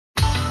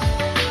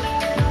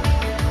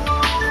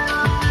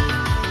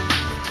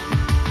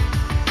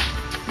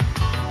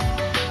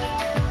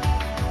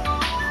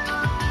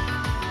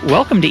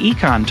Welcome to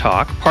Econ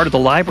Talk, part of the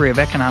Library of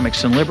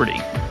Economics and Liberty.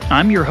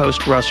 I'm your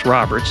host, Russ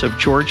Roberts of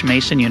George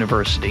Mason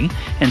University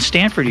and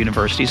Stanford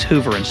University's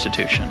Hoover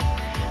Institution.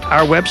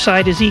 Our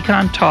website is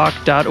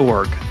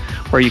econtalk.org,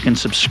 where you can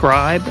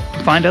subscribe,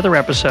 find other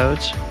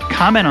episodes,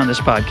 comment on this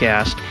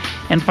podcast,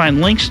 and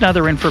find links and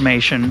other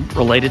information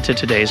related to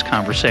today's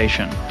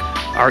conversation.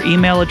 Our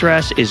email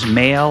address is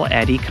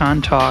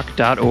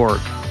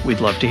mail@econtalk.org.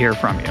 We'd love to hear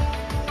from you.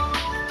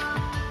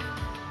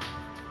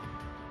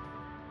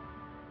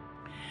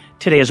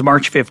 Today is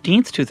March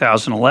 15th,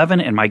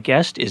 2011, and my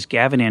guest is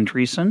Gavin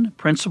Andresen,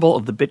 principal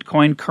of the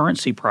Bitcoin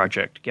Currency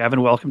Project.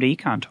 Gavin, welcome to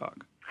Econ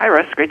Talk. Hi,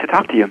 Russ. Great to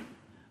talk to you.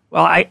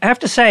 Well, I have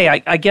to say,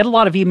 I get a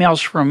lot of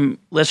emails from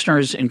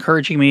listeners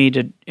encouraging me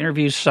to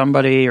interview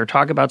somebody or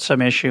talk about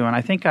some issue, and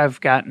I think I've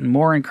gotten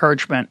more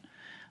encouragement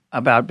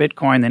about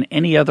Bitcoin than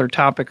any other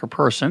topic or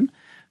person.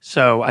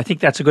 So I think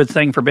that's a good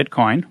thing for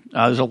Bitcoin.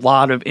 There's a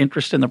lot of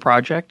interest in the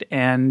project,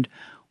 and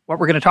what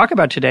we're going to talk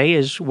about today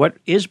is what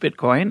is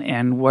Bitcoin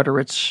and what are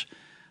its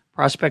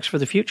prospects for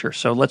the future.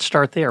 So let's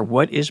start there.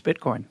 What is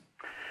Bitcoin?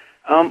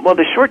 Well,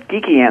 the short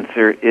geeky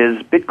answer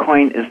is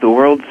Bitcoin is the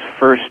world's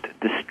first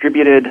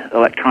distributed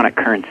electronic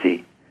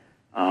currency.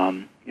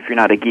 If you're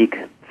not a geek,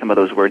 some of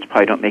those words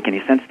probably don't make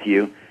any sense to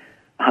you.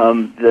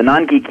 The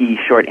non-geeky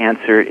short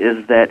answer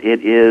is that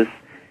it is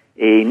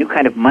a new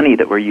kind of money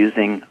that we're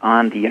using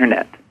on the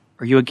Internet.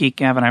 Are you a geek,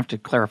 Gavin? I have to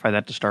clarify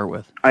that to start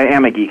with. I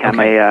am a geek.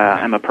 Okay.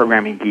 I'm a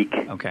programming geek.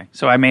 Okay,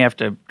 so I may have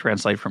to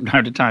translate from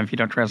time to time if you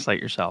don't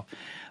translate yourself.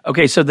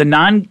 Okay, so the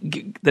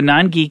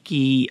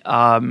non-geeky,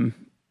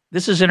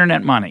 this is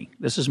Internet money.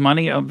 This is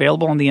money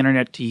available on the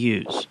Internet to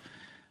use.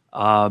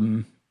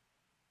 Where's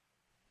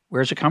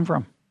it come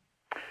from?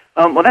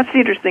 Well, that's the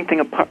interesting thing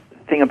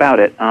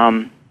about it.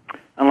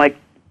 Unlike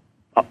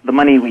the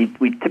money we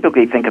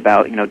typically think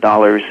about,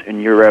 dollars and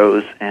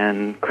euros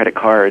and credit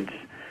cards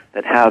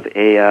that have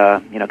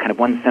a kind of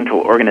one central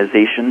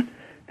organization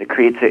that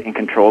creates it and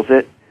controls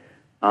it.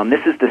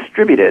 This is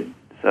distributed,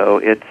 so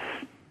it's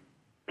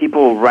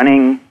people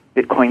running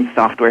Bitcoin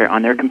software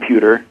on their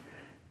computer,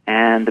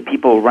 and the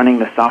people running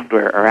the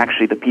software are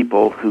actually the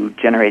people who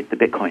generate the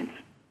Bitcoins.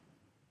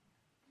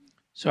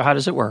 So how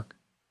does it work?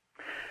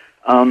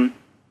 Well,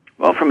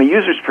 from a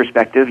user's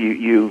perspective,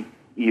 you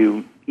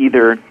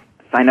either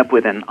sign up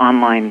with an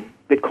online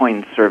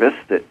Bitcoin service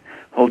that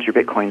holds your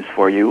Bitcoins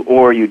for you,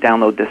 or you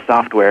download this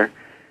software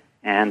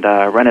and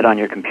run it on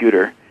your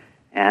computer.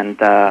 And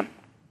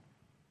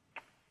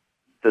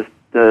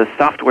the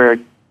software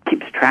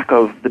keeps track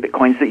of the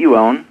Bitcoins that you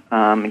own.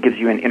 It gives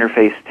you an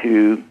interface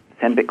to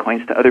send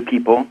Bitcoins to other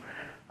people.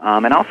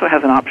 And also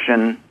has an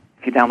option,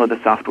 if you download the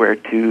software,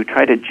 to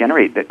try to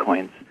generate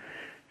Bitcoins.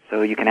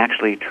 So you can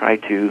actually try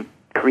to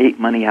create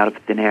money out of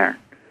thin air,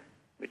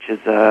 which is,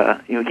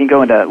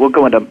 we'll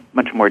go into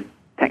much more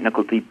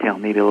technical detail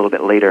maybe a little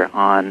bit later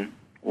on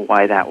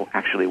why that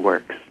actually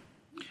works.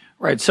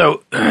 Right.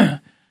 So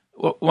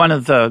one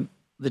of the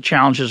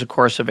challenges, of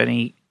course, of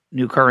any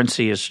new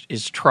currency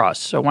is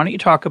trust. So why don't you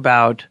talk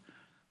about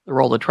the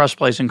role that trust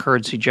plays in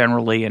currency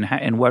generally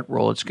and what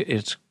role it's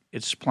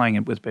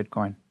playing with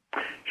Bitcoin?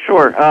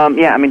 Sure.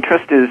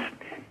 Trust is,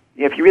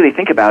 if you really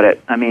think about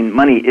it,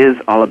 money is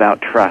all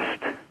about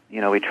trust.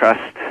 We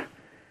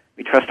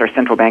trust our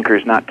central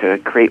bankers not to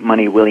create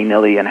money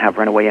willy-nilly and have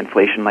runaway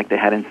inflation like they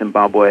had in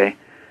Zimbabwe.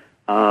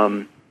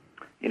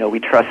 We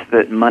trust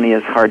that money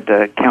is hard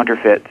to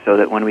counterfeit, so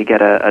that when we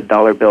get a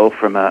dollar bill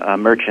from a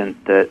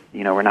merchant, that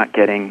we're not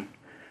getting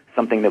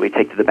something that we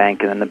take to the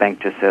bank and then the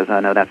bank just says,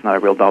 "Oh no, that's not a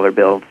real dollar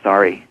bill.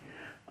 Sorry."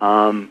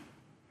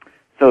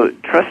 So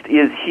trust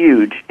is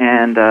huge,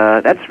 and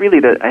that's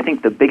really I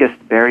think the biggest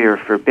barrier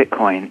for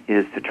Bitcoin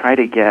is to try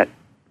to get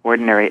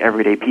ordinary,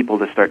 everyday people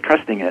to start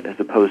trusting it, as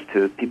opposed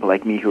to people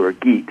like me who are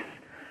geeks.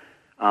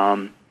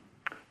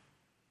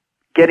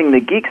 Getting the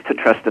geeks to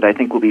trust it, I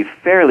think, will be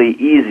fairly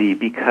easy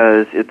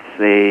because it's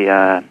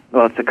a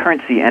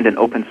currency and an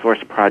open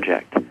source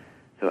project.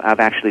 So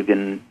I've actually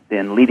been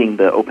leading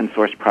the open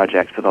source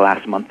project for the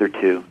last month or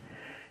two,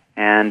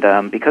 and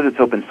because it's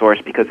open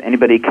source, because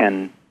anybody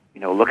can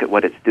look at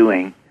what it's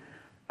doing,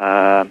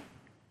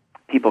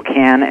 people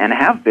can and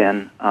have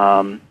been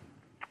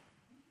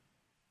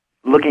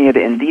looking at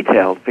it in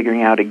detail,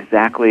 figuring out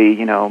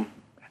exactly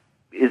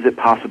is it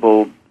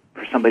possible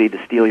for somebody to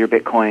steal your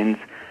Bitcoins?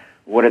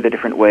 What are the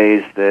different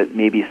ways that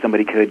maybe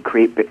somebody could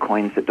create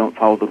Bitcoins that don't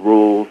follow the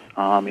rules?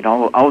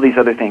 All of these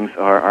other things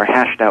are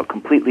hashed out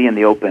completely in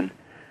the open.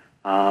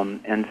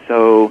 And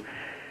so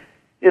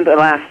in the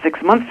last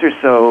 6 months or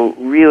so,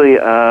 really,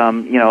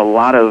 a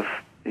lot of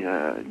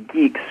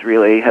geeks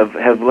really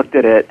have looked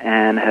at it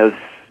and have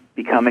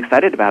become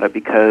excited about it,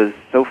 because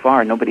so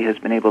far nobody has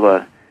been able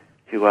to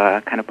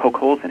kind of poke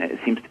holes in it. It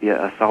seems to be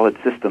a solid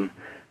system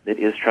that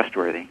is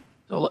trustworthy.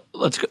 So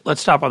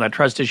let's stop on that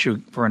trust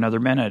issue for another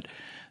minute.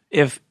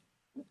 If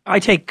I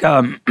take,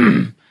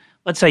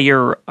 let's say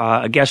you're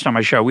a guest on my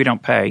show, we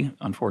don't pay,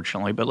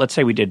 unfortunately, but let's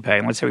say we did pay,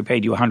 and let's say we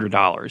paid you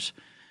 $100.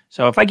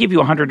 So if I give you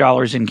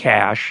 $100 in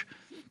cash,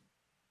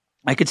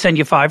 I could send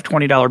you 5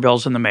 $20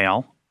 bills in the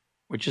mail,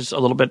 which is a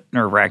little bit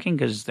nerve-wracking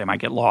because they might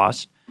get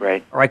lost.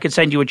 Right. Or I could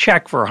send you a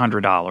check for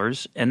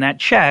 $100, and that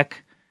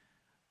check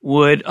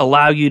would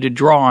allow you to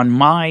draw on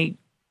my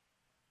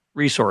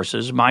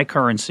resources, my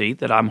currency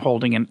that I'm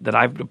holding and that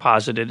I've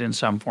deposited in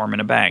some form in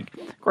a bank.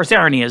 Of course, the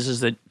irony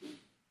is that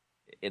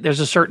there's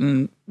a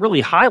certain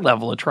really high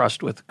level of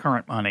trust with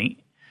current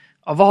money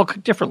of all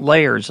different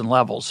layers and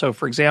levels. So,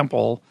 for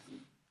example,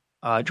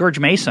 George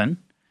Mason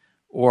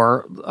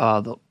or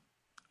the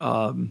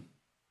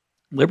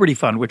Liberty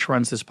Fund, which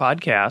runs this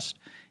podcast,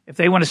 if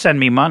they want to send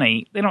me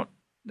money,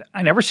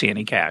 I never see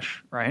any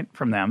cash, right,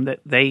 from them.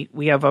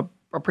 We have a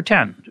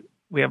pretend.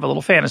 We have a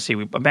little fantasy,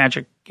 a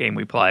magic game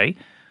we play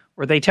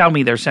where they tell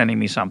me they're sending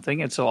me something.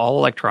 It's all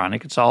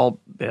electronic. It's all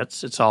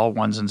bits. It's all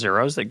ones and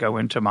zeros that go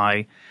into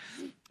my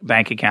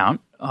bank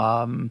account.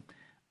 I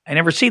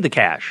never see the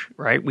cash,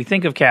 right? We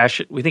think of cash,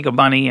 we think of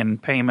money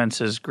and payments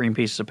as green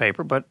pieces of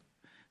paper, but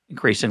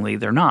increasingly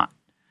they're not.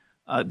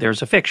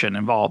 There's a fiction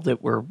involved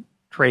that we're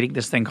trading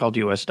this thing called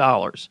U.S.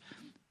 dollars.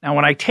 Now,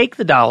 when I take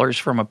the dollars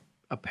from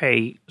a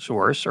pay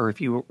source, or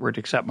if you were to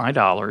accept my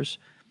dollars,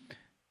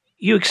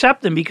 you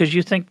accept them because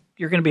you think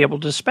you're going to be able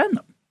to spend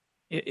them.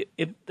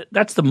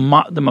 That's the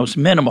most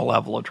minimal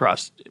level of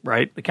trust,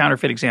 right? The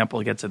counterfeit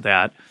example gets at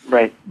that.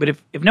 Right. But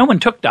if no one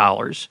took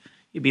dollars,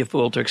 you'd be a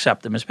fool to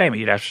accept them as payment.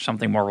 You'd ask for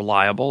something more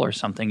reliable or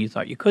something you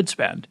thought you could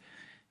spend.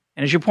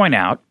 And as you point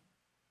out,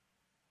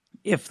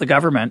 if the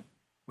government,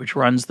 which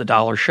runs the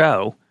dollar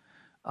show,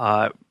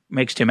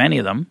 makes too many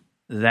of them,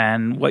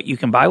 then what you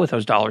can buy with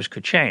those dollars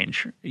could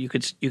change. You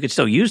could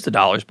still use the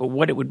dollars, but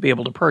what it would be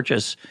able to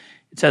purchase,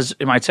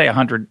 it might say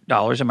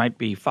 $100, it might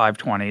be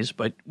 520s,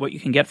 but what you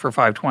can get for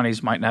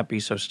 520s might not be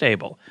so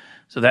stable.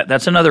 So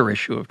that's another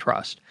issue of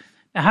trust.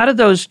 Now, how do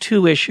those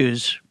two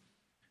issues,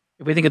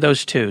 if we think of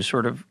those two,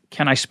 sort of,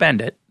 can I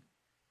spend it,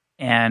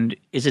 and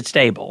is it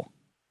stable?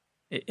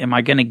 Am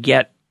I going to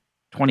get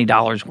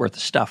 $20 worth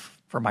of stuff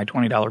for my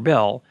 $20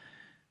 bill,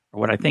 or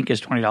what I think is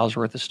 $20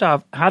 worth of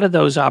stuff? How do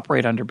those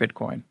operate under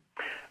Bitcoin?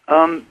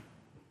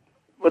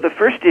 Well, the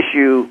first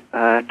issue,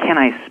 can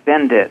I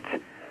spend it,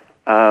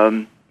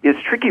 is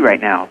tricky right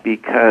now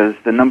because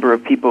the number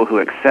of people who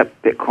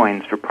accept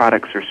Bitcoins for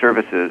products or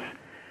services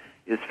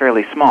is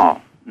fairly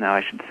small. Now,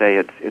 I should say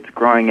it's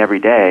growing every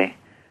day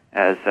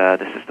as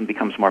the system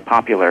becomes more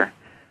popular,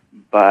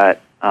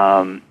 but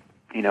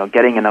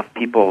getting enough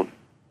people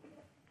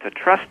to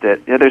trust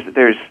it,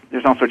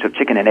 there's all sorts of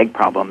chicken and egg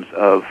problems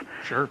of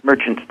Sure.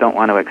 Merchants don't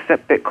want to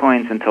accept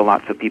Bitcoins until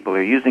lots of people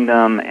are using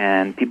them,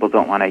 and people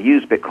don't want to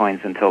use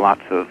Bitcoins until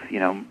lots of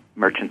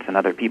merchants and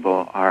other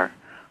people are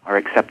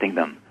accepting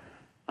them.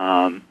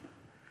 I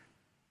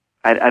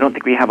don't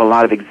think we have a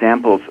lot of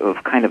examples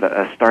of kind of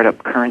a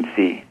startup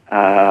currency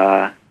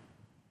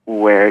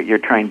where you're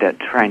trying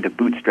to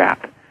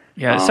bootstrap.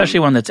 Yeah, especially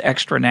one that's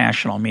extra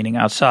national, meaning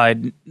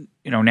outside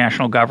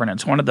national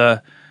governance.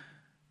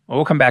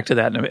 We'll come back to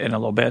that in a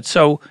little bit.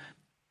 So,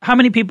 how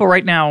many people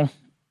right now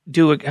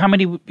how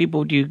many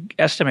people do you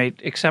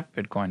estimate accept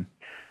Bitcoin?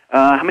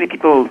 How many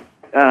people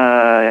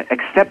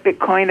accept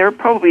Bitcoin? There are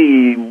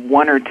probably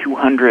 100 or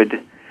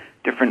 200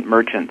 different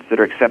merchants that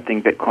are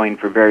accepting Bitcoin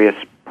for various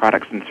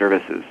products and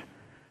services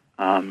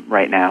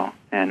right now.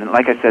 And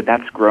like I said,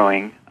 that's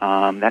growing.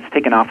 That's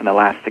taken off in the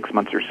last 6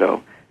 months or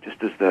so,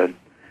 just as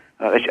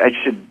I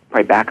should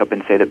probably back up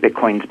and say that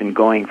Bitcoin's been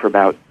going for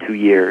about 2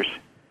 years.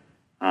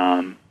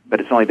 But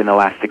it's only been the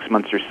last 6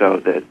 months or so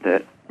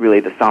that really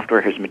the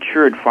software has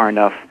matured far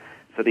enough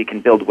so that you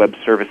can build web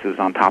services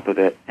on top of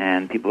it,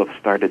 and people have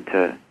started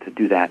to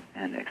do that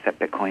and accept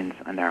Bitcoins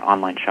in their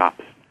online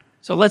shops.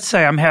 So let's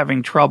say I'm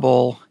having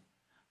trouble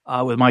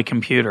with my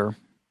computer,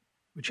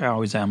 which I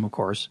always am, of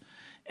course,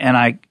 and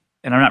I'm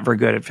not very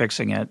good at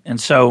fixing it.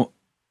 And so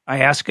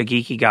I ask a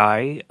geeky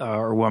guy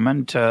or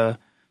woman to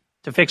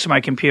fix my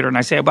computer, and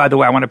I say, oh, by the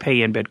way, I want to pay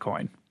you in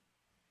Bitcoin.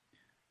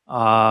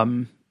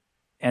 And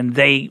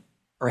they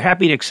are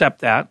happy to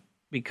accept that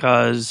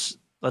because,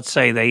 let's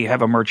say, they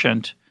have a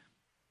merchant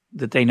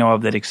that they know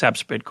of that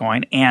accepts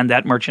Bitcoin, and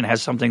that merchant has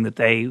something that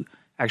they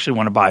actually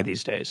want to buy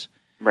these days.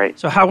 Right.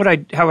 So how would I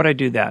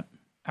do that?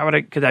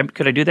 Could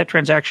I do that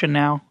transaction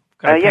now?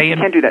 Yes, you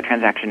can do that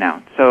transaction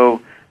now.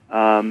 So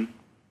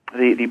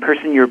the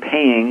person you're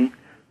paying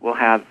will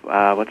have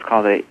what's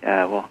called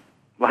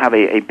will have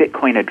a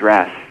Bitcoin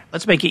address.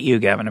 Let's make it you,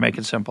 Gavin, to make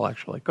it simple.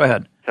 Actually, go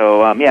ahead.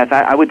 So yes,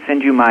 I would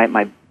send you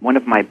my one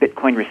of my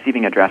Bitcoin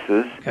receiving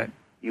addresses. Okay.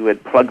 You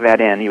would plug that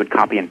in. You would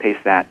copy and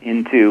paste that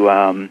into.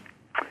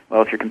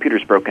 Well, if your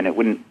computer's broken, it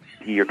wouldn't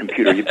be your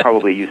computer. You'd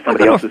probably use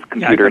somebody else's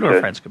computer to a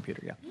friend's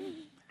computer. Yeah.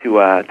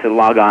 To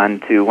log on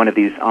to one of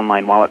these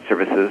online wallet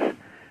services.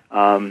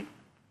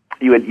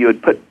 You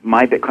would put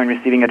my Bitcoin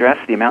receiving address,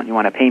 the amount you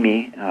want to pay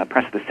me,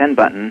 press the send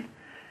button,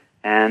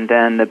 and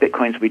then the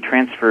Bitcoins will be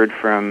transferred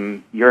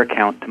from your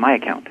account to my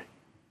account.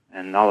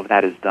 And all of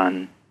that is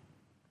done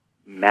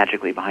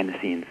magically behind the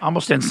scenes.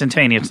 Almost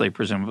instantaneously,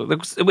 presumably,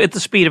 at the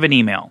speed of an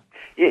email.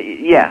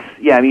 Yes.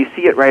 Yeah, I mean, you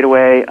see it right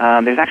away.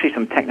 There's actually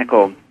some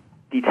technical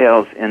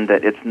details in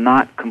that it's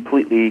not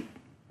completely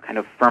kind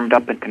of firmed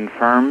up and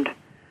confirmed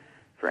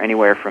for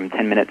anywhere from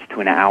 10 minutes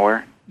to an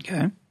hour.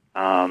 Okay.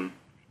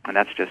 And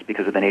that's just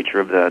because of the nature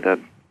of the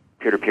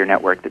peer-to-peer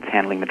network that's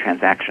handling the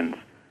transactions.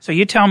 So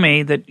you tell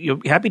me that you're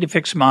happy to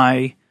fix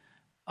my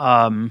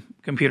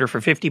computer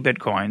for 50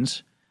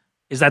 Bitcoins.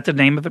 Is that the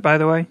name of it, by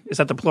the way? Is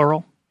that the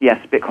plural?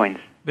 Yes, Bitcoins.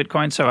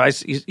 Bitcoin. So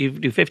you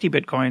do 50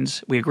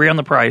 Bitcoins. We agree on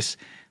the price,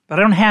 but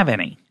I don't have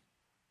any.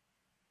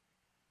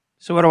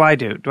 So what do I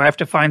do? Do I have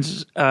to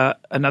find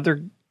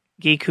another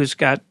geek who's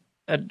got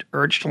an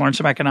urge to learn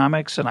some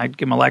economics, and I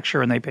give him a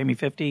lecture, and they pay me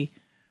 50?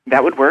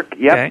 That would work.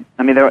 Yep. Okay.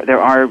 I mean, there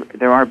are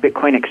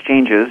Bitcoin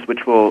exchanges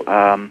which will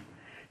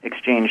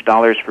exchange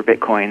dollars for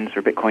Bitcoins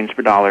or Bitcoins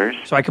for dollars.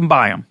 So I can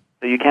buy them.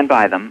 So you can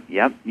buy them.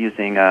 Yep,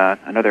 using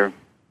another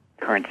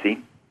currency.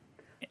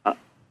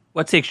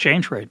 What's the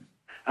exchange rate?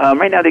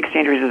 Right now, the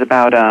exchange rate is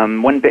about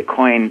one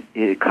Bitcoin.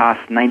 It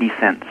costs 90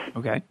 cents.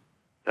 Okay.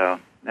 So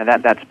now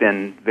that's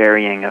been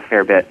varying a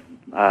fair bit.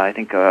 I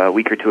think a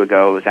week or two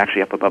ago, it was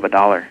actually up above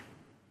 $1.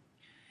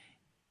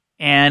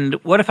 And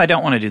what if I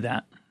don't want to do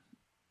that?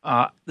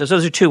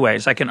 Those are two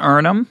ways. I can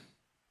earn them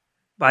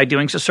by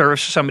doing a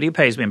service for somebody who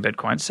pays me in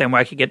Bitcoin, the same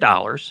way I could get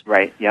dollars.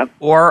 Right, yep.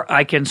 Or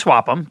I can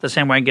swap them, the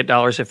same way I can get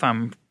dollars if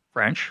I'm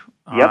French.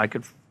 Yep. I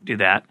could do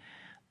that.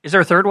 Is there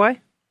a third way?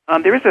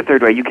 There is a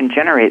third way. You can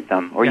generate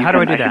them. Or how do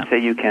I do that? I should say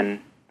you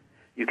can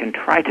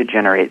try to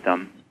generate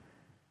them.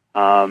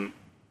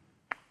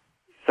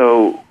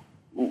 So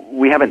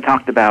we haven't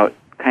talked about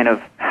kind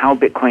of how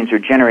Bitcoins are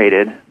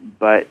generated,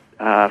 but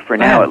for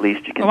now at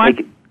least you can take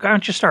it. Why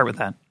don't you start with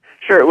that?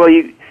 Sure. Well,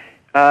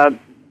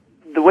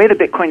 the way the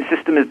Bitcoin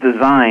system is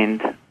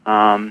designed,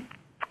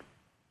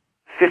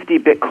 50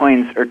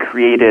 Bitcoins are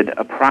created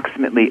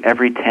approximately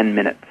every 10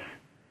 minutes.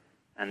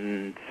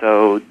 And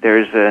so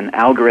there's an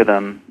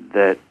algorithm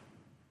that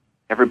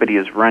everybody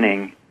is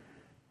running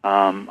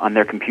on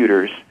their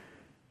computers.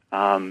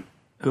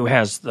 Who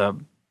has the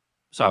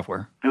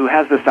software? Who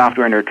has the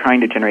software and are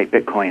trying to generate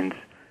Bitcoins,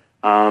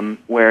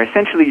 where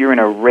essentially you're in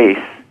a race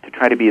to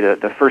try to be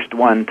the first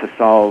one to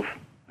solve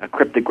a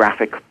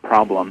cryptographic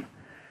problem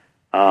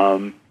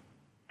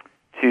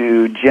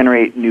to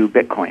generate new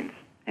Bitcoins.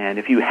 And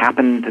if you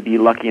happen to be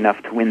lucky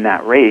enough to win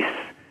that race,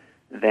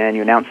 then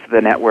you announce to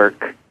the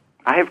network,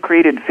 I have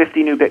created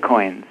 50 new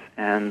Bitcoins,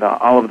 and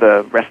all of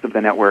the rest of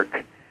the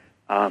network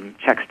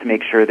checks to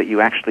make sure that you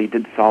actually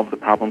did solve the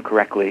problem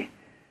correctly.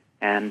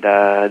 And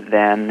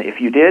then if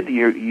you did,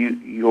 your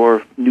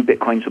new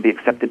Bitcoins will be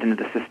accepted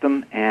into the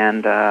system,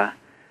 and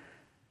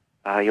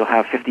you'll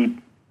have 50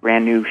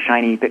 brand new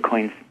shiny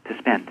Bitcoins to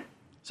spend.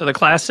 So the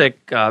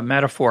classic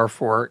metaphor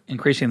for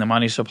increasing the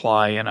money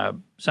supply in a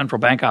central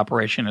bank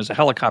operation is a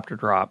helicopter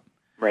drop,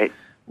 right?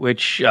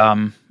 Which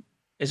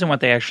isn't what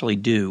they actually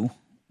do.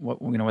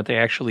 What they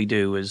actually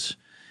do is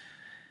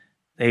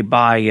they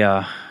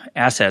buy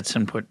assets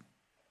and put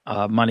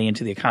money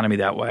into the economy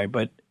that way.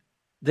 But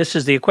this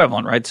is the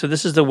equivalent, right? So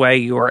this is the way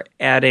you're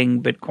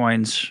adding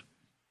Bitcoins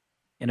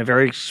in a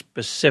very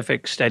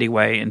specific, steady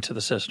way into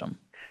the system.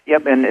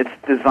 Yep, and it's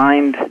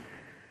designed.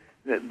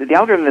 The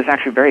algorithm is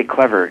actually very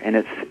clever, and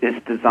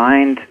it's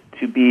designed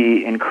to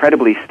be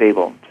incredibly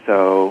stable.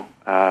 So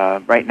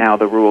right now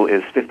the rule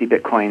is 50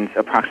 Bitcoins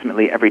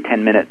approximately every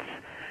 10 minutes,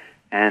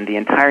 and the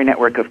entire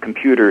network of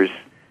computers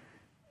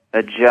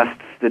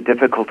adjusts the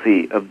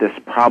difficulty of this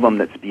problem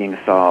that's being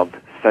solved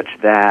such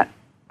that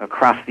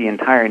across the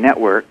entire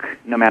network,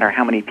 no matter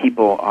how many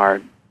people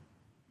are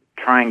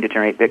trying to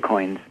generate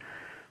Bitcoins,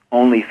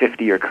 only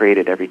 50 are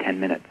created every 10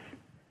 minutes.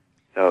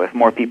 So if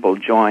more people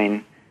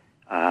join,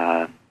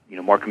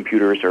 more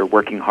computers are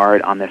working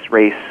hard on this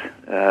race,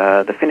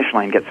 the finish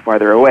line gets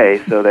farther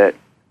away, so that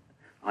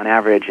on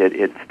average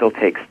it still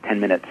takes 10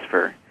 minutes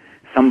for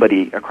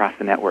somebody across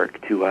the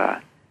network to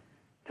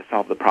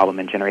solve the problem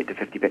and generate the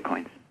 50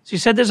 Bitcoins. So you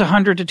said there's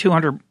 100 to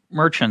 200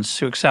 merchants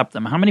who accept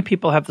them. How many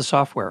people have the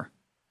software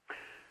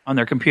on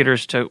their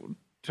computers to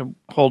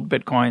hold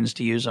Bitcoins,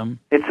 to use them?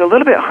 It's a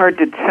little bit hard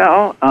to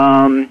tell.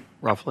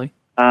 Roughly?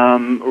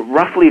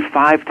 Roughly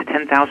 5,000 to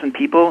 10,000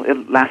 people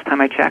last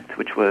time I checked,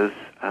 which was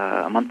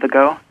a month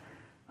ago.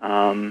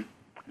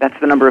 That's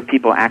the number of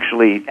people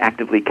actually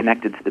actively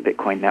connected to the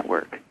Bitcoin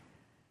network.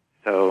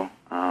 So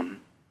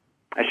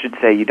I should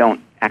say you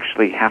don't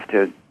actually have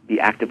to be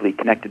actively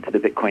connected to the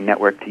Bitcoin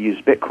network to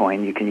use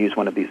Bitcoin. You can use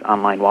one of these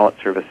online wallet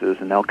services,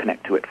 and they'll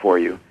connect to it for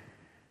you.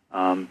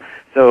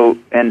 So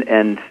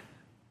it's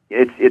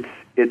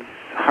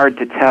hard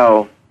to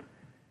tell,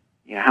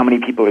 how many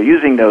people are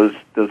using those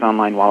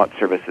online wallet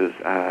services.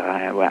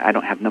 I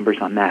don't have numbers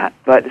on that,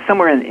 but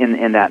somewhere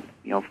in that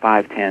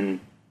 5, 10,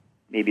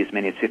 maybe as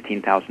many as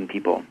 15,000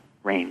 people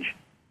range.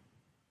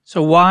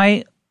 So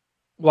why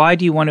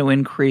do you want to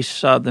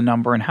increase the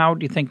number, and how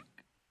do you think?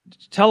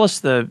 Tell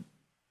us the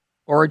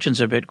origins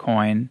of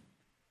Bitcoin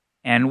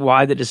and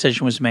why the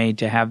decision was made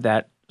to have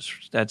that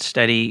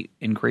steady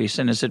increase,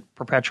 and is it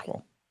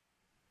perpetual?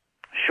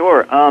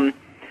 Sure.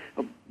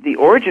 The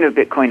origin of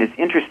Bitcoin is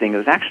interesting. It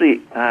was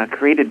actually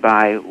created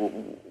by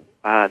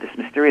this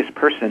mysterious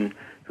person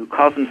who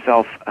calls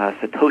himself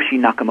Satoshi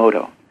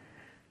Nakamoto.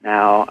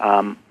 Now,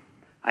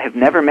 I have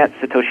never met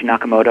Satoshi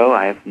Nakamoto.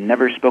 I have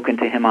never spoken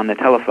to him on the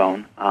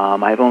telephone.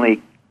 I've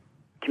only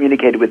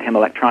communicated with him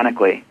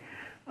electronically.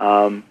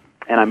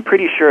 And I'm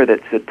pretty sure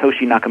that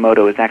Satoshi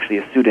Nakamoto is actually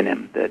a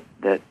pseudonym,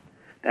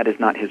 that is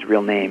not his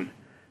real name.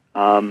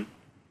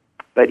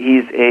 But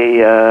he's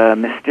a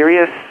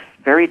mysterious,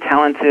 very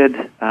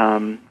talented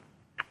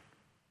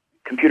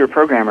computer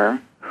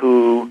programmer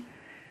who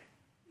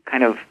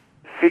kind of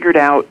figured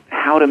out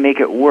how to make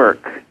it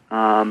work,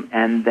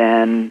 and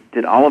then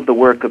did all of the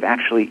work of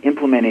actually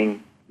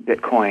implementing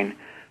Bitcoin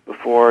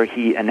before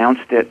he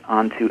announced it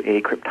onto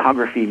a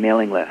cryptography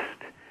mailing list,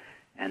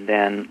 and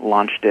then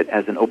launched it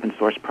as an open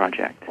source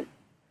project.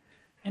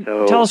 And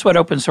so, tell us what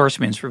open source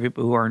means for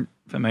people who aren't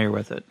familiar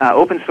with it.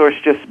 Open source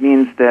just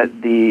means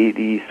that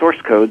the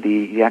source code,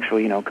 the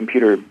actual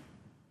computer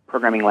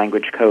programming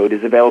language code,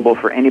 is available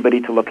for anybody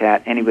to look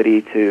at,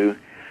 anybody to,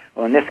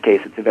 well, in this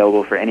case, it's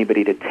available for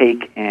anybody to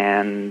take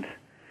and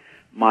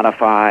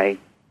modify,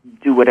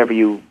 do whatever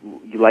you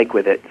like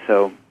with it.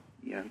 So,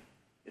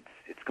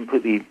 it's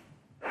completely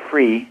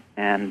free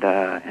and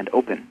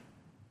open.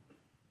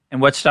 And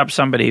what stops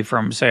somebody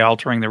from, say,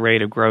 altering the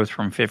rate of growth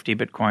from 50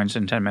 Bitcoins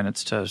in 10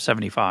 minutes to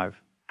 75?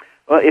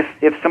 Well,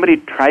 if somebody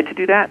tried to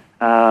do that,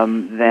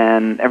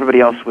 then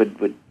everybody else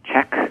would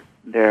check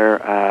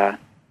their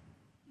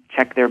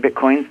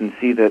Bitcoins and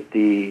see that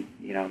the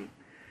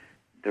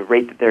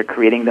rate that they're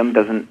creating them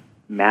doesn't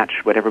match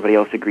what everybody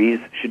else agrees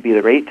should be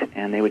the rate,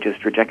 and they would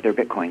just reject their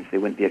Bitcoins. They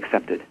wouldn't be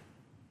accepted.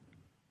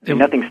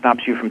 Nothing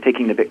stops you from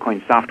taking the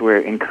Bitcoin software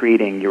and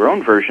creating your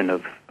own version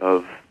of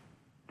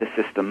the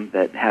system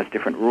that has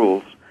different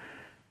rules.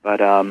 But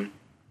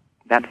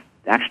that's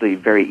actually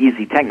very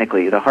easy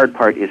technically. The hard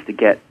part is to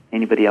get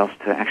anybody else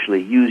to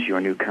actually use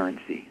your new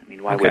currency. I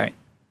mean, why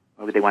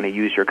would they want to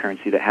use your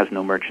currency that has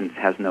no merchants,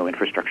 has no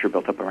infrastructure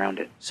built up around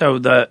it? So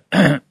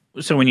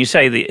so when you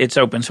say it's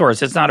open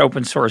source, it's not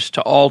open source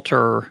to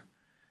alter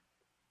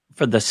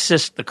for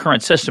the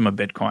current system of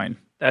Bitcoin.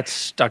 That's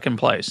stuck in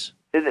place.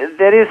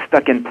 That is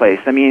stuck in place.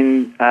 I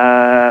mean,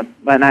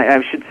 and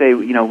I should say,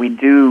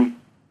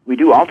 we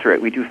do alter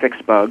it. We do fix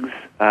bugs.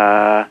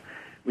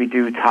 We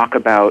do talk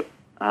about,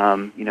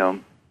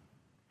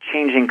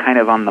 changing kind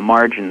of on the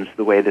margins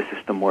the way the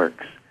system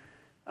works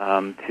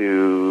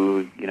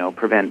to,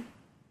 prevent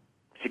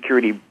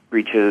security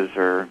breaches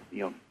or,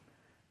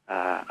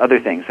 other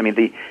things. I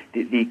mean,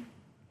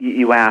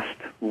 you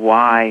asked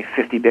why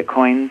 50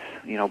 Bitcoins,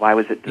 why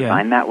was it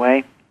designed that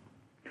way?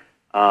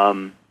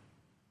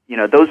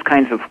 Those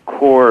kinds of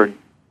core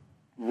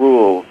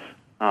rules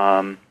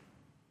are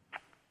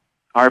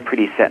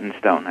pretty set in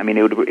stone. I mean,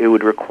 it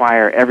would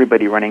require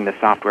everybody running the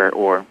software,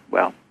 or,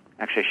 well,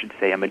 actually I should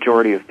say a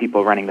majority of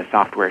people running the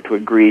software to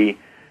agree,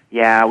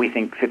 yeah, we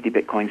think 50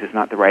 Bitcoins is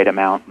not the right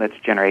amount. Let's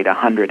generate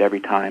 100 every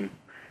time,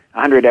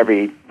 100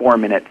 every 4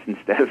 minutes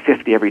instead of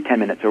 50 every 10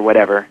 minutes or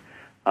whatever.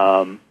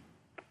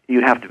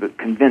 You'd have to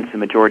convince the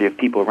majority of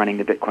people running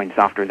the Bitcoin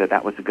software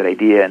that was a good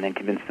idea, and then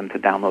convince them to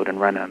download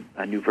and run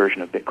a new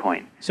version of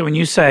Bitcoin. So when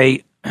you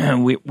say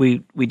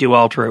we do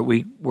alter it,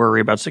 we worry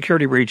about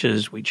security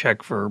breaches, we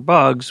check for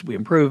bugs, we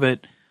improve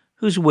it,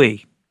 who's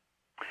we?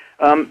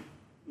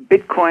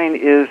 Bitcoin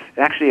is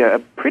actually a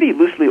pretty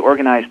loosely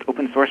organized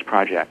open source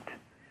project.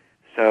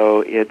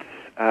 So it's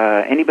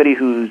anybody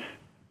who's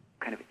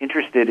kind of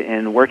interested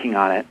in working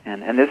on it,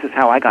 and this is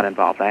how I got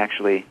involved. I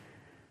actually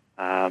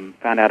found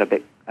out a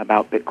bit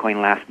about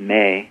Bitcoin last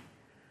May,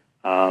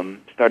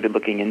 started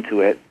looking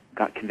into it,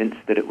 got convinced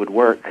that it would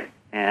work,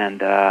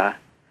 and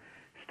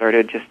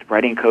started just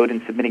writing code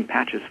and submitting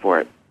patches for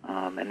it.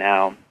 And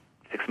now,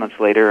 6 months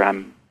later,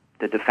 I'm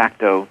the de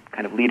facto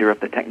kind of leader of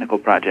the technical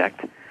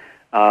project.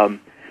 So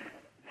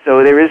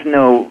there is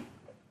no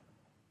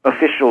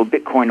official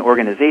Bitcoin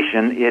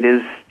organization. It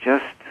is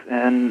just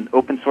an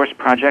open source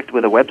project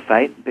with a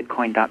website,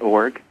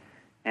 bitcoin.org.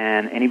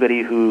 And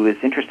anybody who is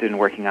interested in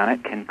working on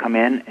it can come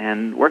in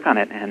and work on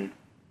it. And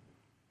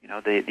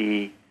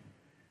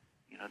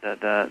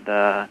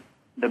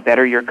the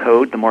better your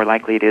code, the more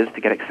likely it is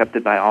to get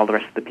accepted by all the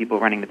rest of the people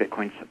running the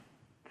Bitcoin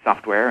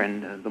software,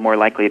 and the more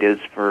likely it is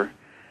for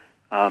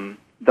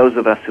those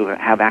of us who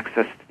have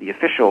access to the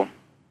official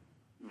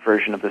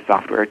version of the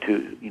software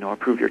to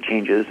approve your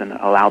changes and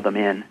allow them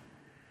in.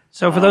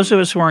 So for those of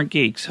us who aren't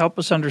geeks, help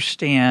us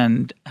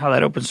understand how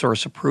that open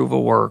source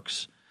approval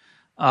works.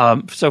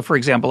 So, for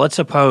example, let's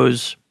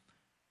suppose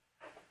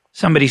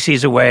somebody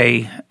sees a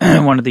way,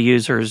 one of the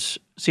users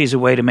sees a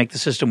way to make the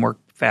system work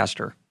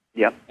faster.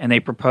 Yep. And they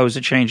propose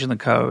a change in the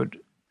code.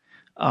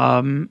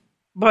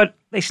 But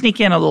they sneak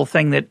in a little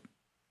thing that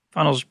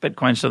funnels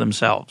Bitcoins to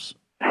themselves.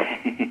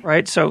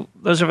 Right? So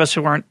those of us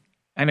who aren't,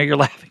 I know you're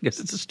laughing because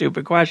it's a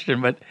stupid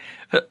question, but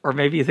or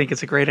maybe you think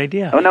it's a great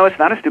idea. Oh, no, it's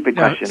not a stupid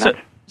question.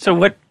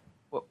 So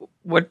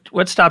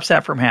what stops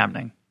that from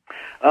happening?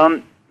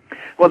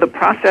 Well, the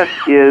process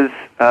is,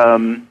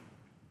 on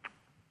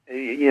the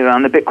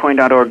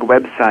Bitcoin.org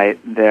website,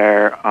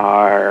 there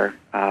are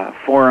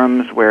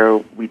forums where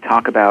we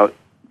talk about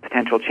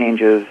potential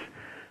changes.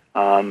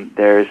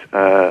 There's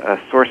a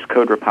source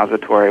code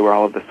repository where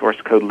all of the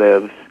source code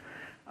lives.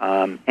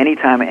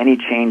 Anytime any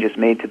change is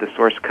made to the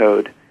source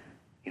code,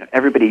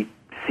 everybody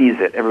sees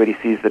it. Everybody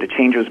sees that a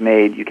change was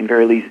made. You can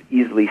very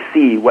easily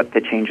see what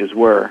the changes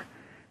were.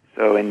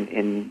 So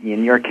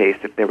in your case,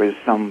 if there was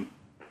some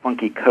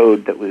funky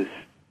code that was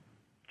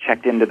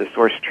checked into the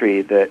source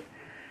tree that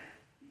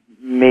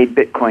made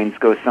Bitcoins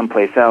go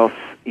someplace else,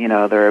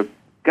 there are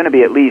going to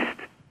be at least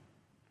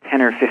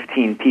 10 or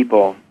 15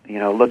 people,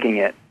 looking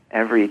at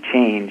every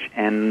change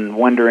and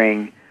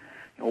wondering,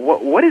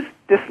 what is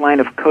this line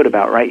of code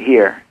about right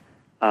here?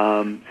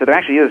 So there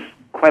actually is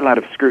quite a lot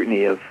of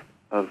scrutiny of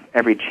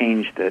every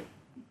change that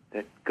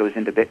goes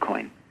into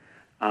Bitcoin.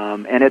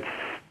 And it's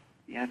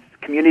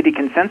community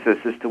consensus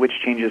as to which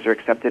changes are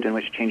accepted and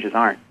which changes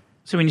aren't.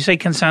 So when you say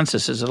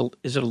consensus, is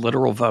it a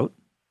literal vote?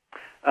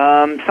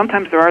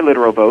 Sometimes there are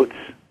literal votes.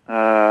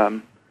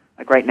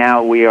 Like right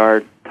now, we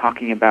are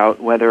talking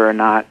about whether or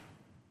not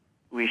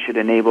we should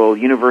enable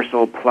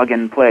universal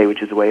plug-and-play,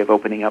 which is a way of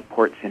opening up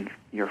ports in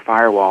your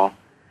firewall.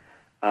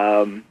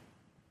 And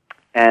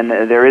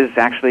there is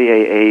actually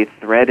a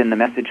thread in the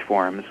message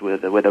forums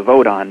with a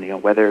vote on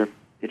whether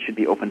it should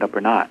be opened up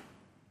or not,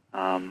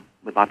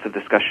 with lots of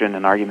discussion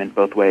and argument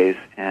both ways.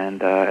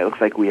 And it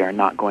looks like we are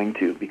not going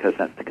to, because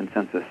that's the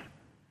consensus.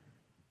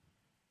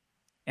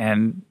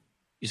 And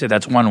you said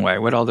that's one way.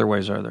 What other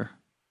ways are there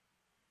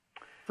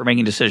for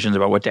making decisions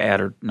about what to add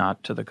or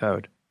not to the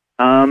code?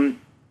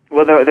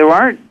 Well, there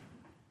are,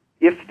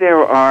 if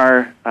there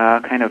are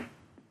kind of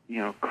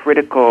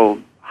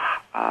critical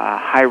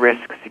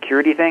high-risk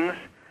security things,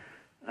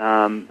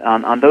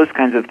 on those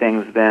kinds of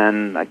things,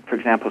 then, like, for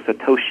example,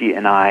 Satoshi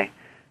and I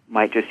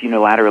might just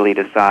unilaterally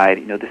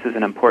decide, this is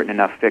an important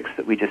enough fix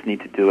that we just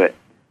need to do it,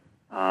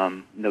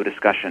 no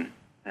discussion.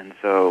 And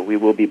so we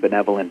will be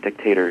benevolent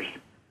dictators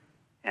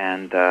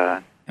and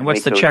what's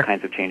make the those check,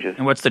 kinds of changes.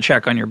 And what's the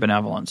check on your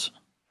benevolence?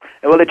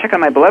 Well, the check on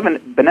my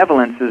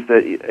benevolence is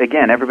that,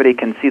 again, everybody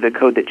can see the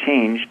code that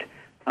changed.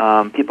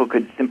 People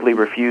could simply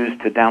refuse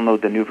to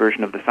download the new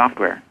version of the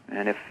software.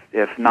 And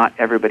if not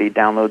everybody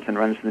downloads and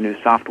runs the new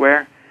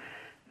software,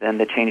 then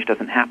the change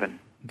doesn't happen.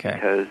 Okay.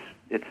 Because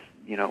it's,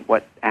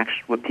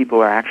 what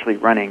people are actually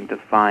running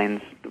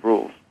defines the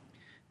rules.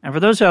 And for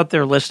those out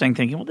there listening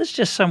thinking, well, this is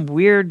just some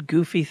weird,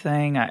 goofy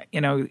thing.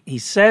 He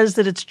says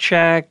that it's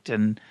checked,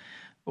 and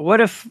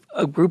what if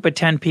a group of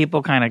 10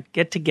 people kind of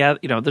get together?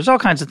 There's all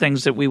kinds of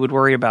things that we would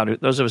worry about,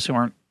 those of us who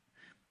aren't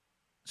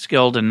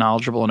skilled and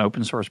knowledgeable in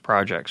open source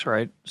projects,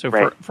 right? So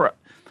right.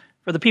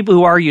 For the people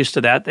who are used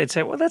to that, they'd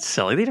say, well, that's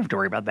silly. They don't have to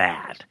worry about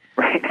that.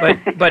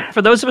 Right. But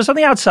for those of us on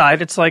the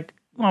outside, it's like,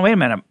 well, wait a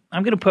minute.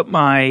 I'm going to put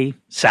my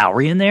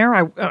salary in there.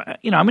 I'm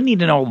going to need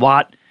to know a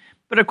lot.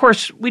 But, of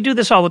course, we do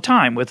this all the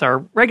time with our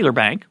regular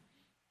bank.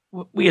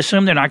 We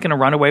assume they're not going to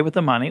run away with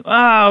the money.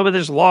 Oh, but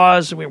there's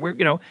laws.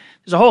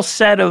 There's a whole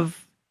set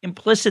of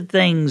implicit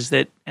things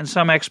and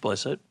some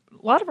explicit.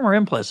 A lot of them are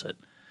implicit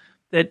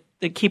that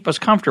keep us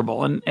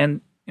comfortable.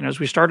 And as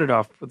we started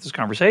off with this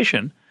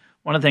conversation,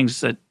 one of the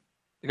things that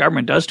the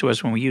government does to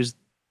us when we use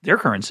their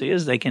currency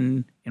is they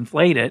can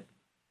inflate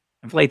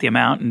the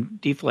amount and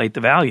deflate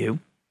the value.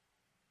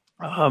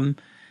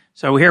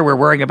 So here we're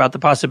worrying about the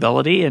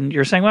possibility, and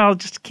you're saying, well, it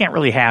just can't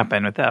really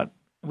happen it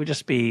would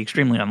just be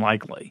extremely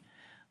unlikely.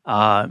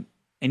 And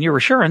your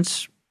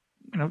assurance,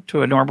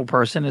 to a normal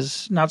person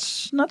is not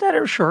that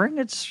assuring.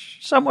 It's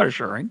somewhat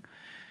assuring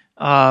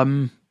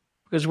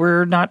because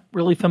we're not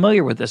really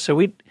familiar with this. So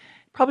we'd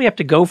probably have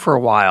to go for a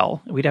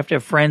while. We'd have to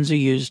have friends who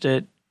used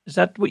it. Is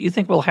that what you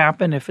think will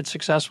happen if it's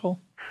successful?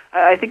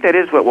 I think that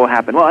is what will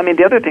happen. Well,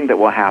 the other thing that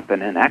will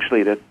happen, and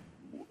actually the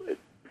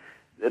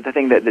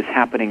thing that is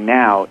happening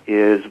now,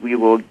 is we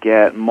will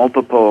get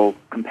multiple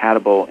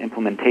compatible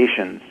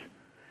implementations.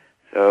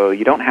 So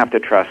you don't have to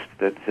trust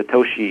that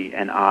Satoshi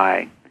and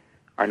I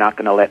are not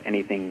going to let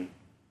anything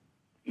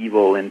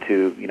evil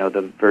into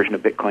the version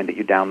of Bitcoin that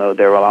you download.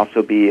 There will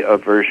also be a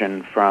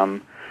version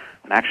from,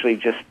 actually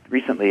just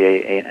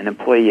recently, an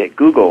employee at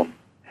Google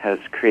has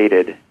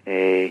created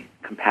a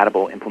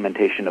compatible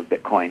implementation of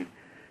Bitcoin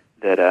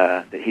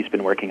that he's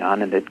been working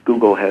on and that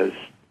Google has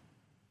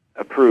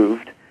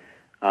approved,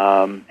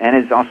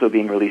 and is also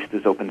being released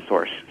as open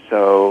source.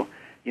 So,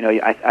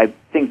 I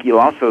think you'll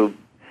also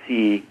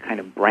see kind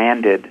of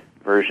branded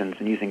versions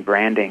and using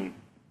branding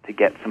to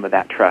get some of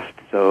that trust.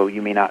 So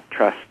you may not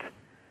trust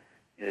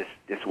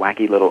this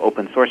wacky little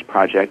open source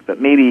project,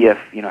 but maybe if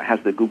it has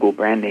the Google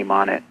brand name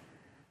on it,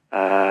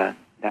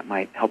 that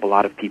might help a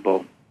lot of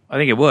people. I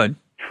think it would.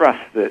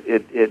 Trust that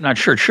it. I'm not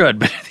sure it should,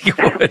 but I think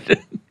it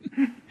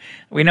would.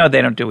 We know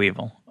they don't do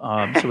evil,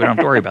 so we don't have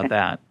to worry about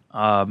that.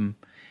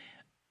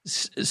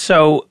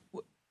 So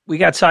we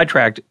got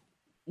sidetracked.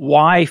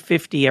 Why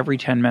 50 every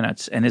 10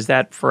 minutes? And is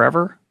that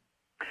forever?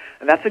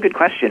 That's a good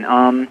question.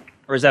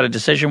 Or is that a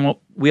decision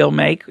we'll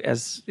make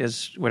as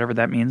whatever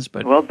that means?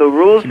 But well, the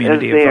rules as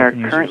they are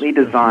currently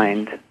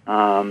designed,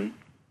 and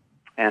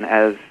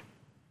as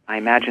I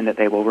imagine that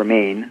they will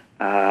remain,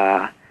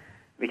 are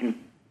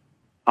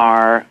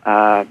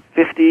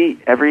 50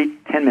 every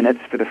 10 minutes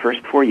for the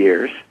first 4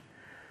 years,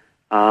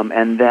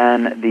 and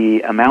then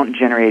the amount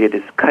generated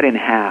is cut in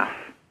half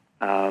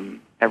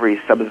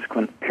every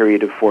subsequent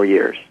period of 4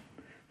 years.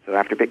 So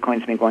after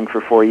Bitcoin's been going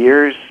for 4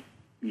 years,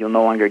 you'll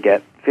no longer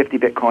get 50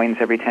 bitcoins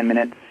every 10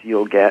 minutes.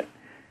 You'll get,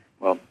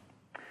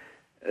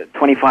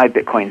 25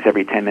 bitcoins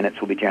every 10 minutes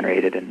will be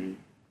generated, and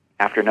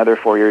after another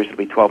 4 years, it'll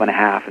be 12 and a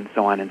half, and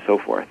so on and so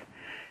forth.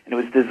 And it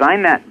was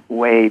designed that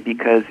way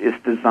because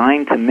it's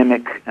designed to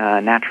mimic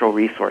natural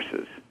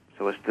resources.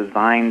 So it's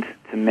designed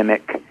to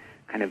mimic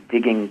kind of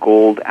digging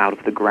gold out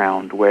of the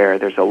ground, where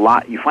there's a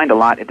lot, you find a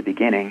lot at the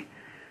beginning,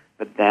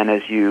 but then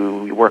as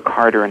you work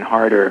harder and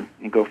harder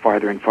and go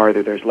farther and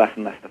farther, there's less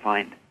and less to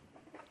find.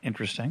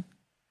 Interesting.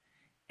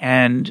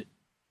 And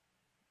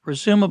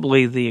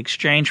presumably the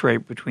exchange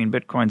rate between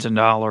bitcoins and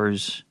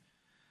dollars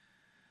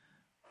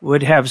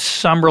would have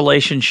some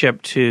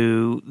relationship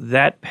to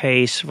that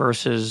pace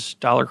versus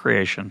dollar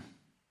creation.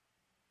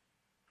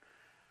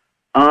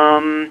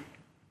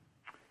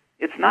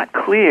 It's not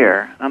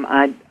clear.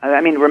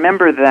 I mean,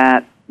 remember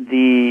that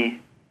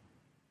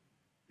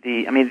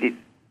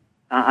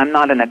I'm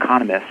not an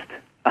economist,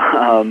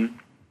 so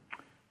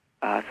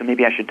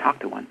maybe I should talk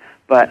to one.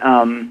 But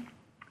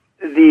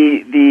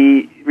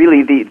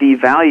the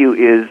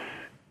value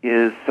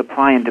is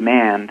supply and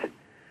demand.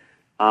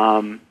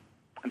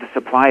 The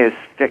supply is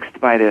fixed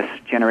by this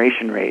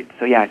generation rate.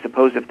 So yeah, I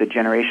suppose if the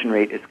generation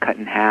rate is cut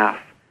in half,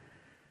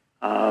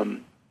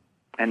 and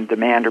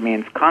demand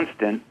remains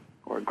constant,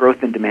 or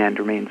growth in demand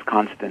remains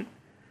constant,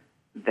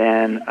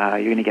 then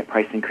you're going to get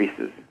price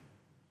increases.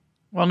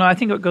 Well, no, I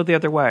think it would go the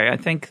other way. I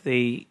think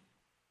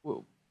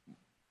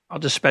I'll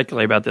just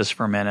speculate about this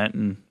for a minute,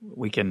 and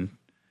we can,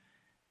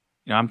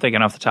 I'm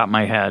thinking off the top of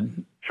my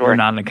head. Sure. I'm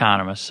not an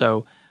economist.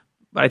 So,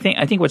 but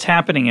I think what's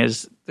happening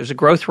is there's a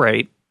growth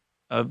rate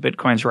of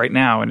bitcoins right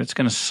now, and it's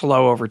going to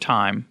slow over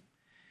time.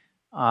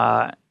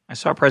 I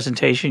saw a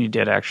presentation you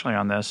did actually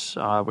on this,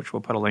 which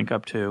we'll put a link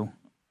up to,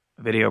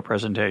 a video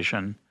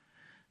presentation.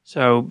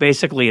 So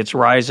basically it's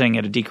rising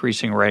at a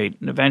decreasing rate,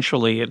 and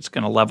eventually it's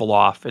going to level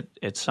off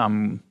at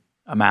some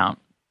amount.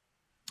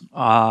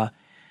 Now,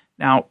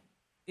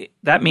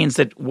 that means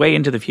that way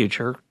into the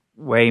future,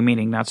 way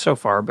meaning not so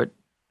far, but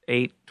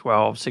 8,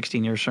 12,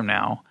 16 years from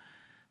now,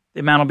 the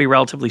amount will be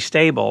relatively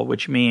stable,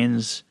 which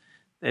means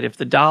that if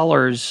the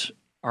dollars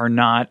are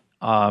not,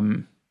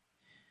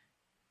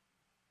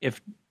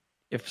 if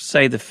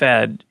say the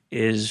Fed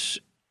is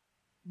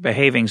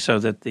behaving so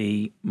that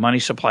the money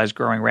supply is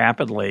growing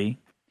rapidly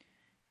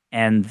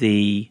and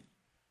the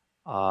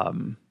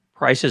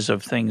prices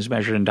of things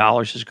measured in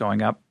dollars is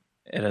going up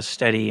at a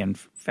steady and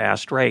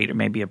fast rate, or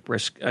maybe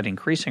an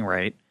increasing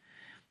rate,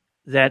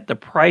 that the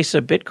price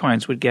of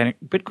bitcoins would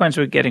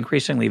get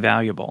increasingly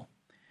valuable.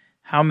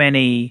 How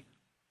many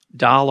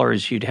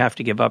dollars you'd have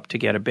to give up to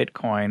get a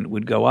bitcoin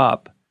would go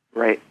up,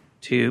 right?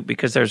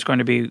 Because there's going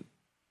to be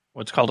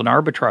what's called an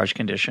arbitrage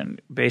condition.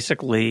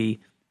 Basically,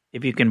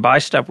 if you can buy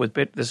stuff with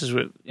this is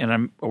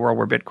in a world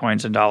where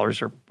bitcoins and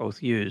dollars are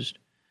both used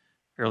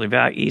fairly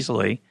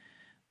easily.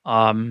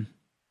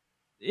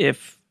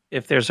 If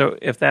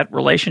that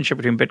relationship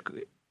between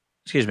the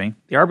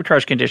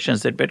arbitrage condition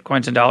is that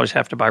bitcoins and dollars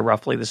have to buy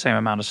roughly the same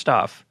amount of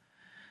stuff.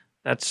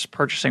 That's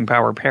purchasing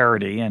power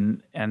parity,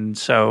 and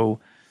so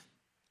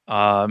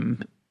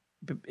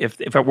if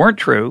it weren't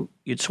true,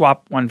 you'd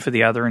swap one for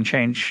the other and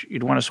change.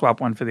 You'd want to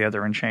swap one for the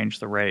other and change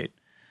the rate.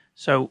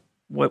 So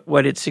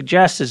what it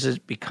suggests is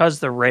because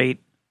the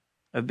rate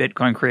of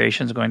Bitcoin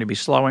creation is going to be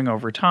slowing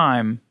over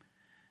time,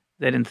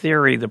 that in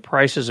theory the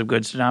prices of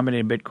goods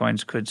denominated in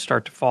bitcoins could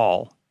start to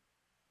fall.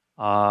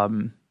 Now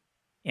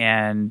I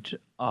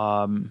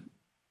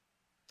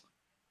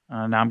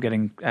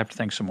have to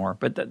think some more,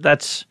 but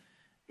that's.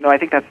 No, I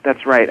think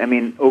that's right. I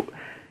mean,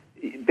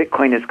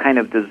 Bitcoin is kind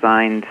of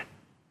designed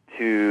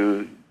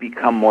to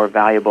become more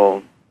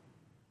valuable.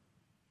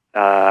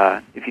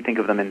 If you think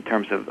of them in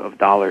terms of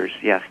dollars,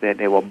 yes,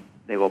 they will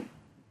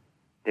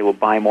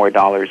buy more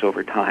dollars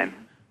over time.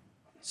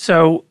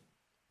 So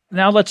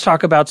now let's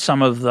talk about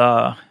some of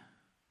the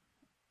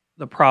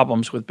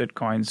problems with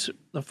bitcoins.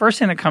 The first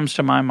thing that comes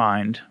to my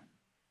mind,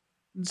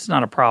 it's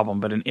not a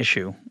problem but an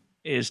issue,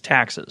 is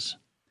taxes.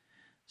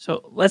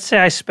 So let's say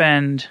I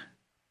spend.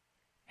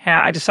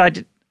 I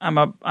decide I'm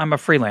a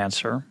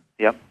freelancer.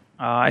 Yep.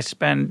 I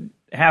spend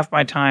half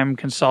my time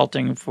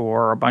consulting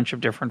for a bunch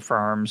of different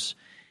firms,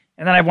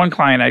 and then I have one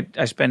client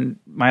I spend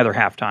my other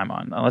half time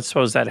on. Now, let's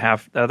suppose the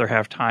other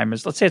half time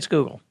is, let's say it's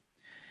Google,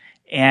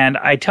 and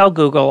I tell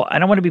Google I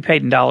don't want to be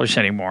paid in dollars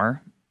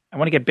anymore. I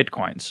want to get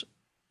bitcoins,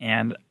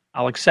 and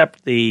I'll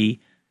accept the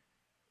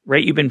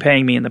rate you've been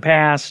paying me in the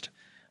past,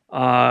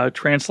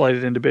 translate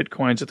it into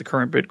bitcoins at the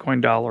current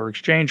Bitcoin dollar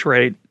exchange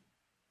rate,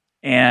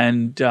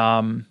 and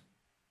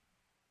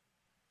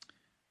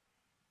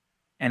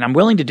I'm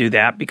willing to do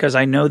that because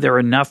I know there are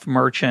enough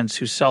merchants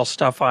who sell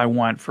stuff I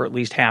want for at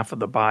least half of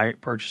the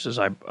purchases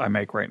I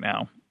make right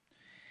now.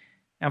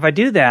 Now, if I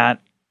do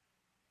that,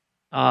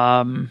 what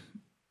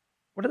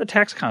are the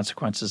tax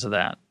consequences of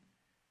that?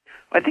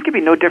 I think it'd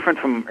be no different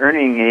from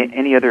earning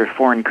any other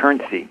foreign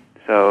currency.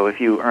 So if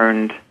you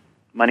earned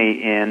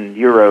money in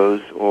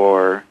euros,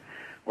 or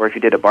if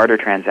you did a barter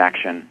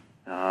transaction,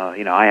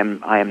 I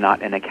am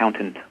not an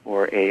accountant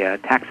or a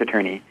tax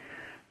attorney,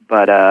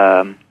 but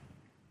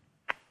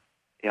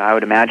I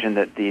would imagine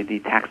that the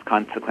tax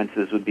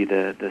consequences would be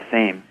the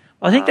same.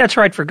 Well, I think that's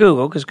right for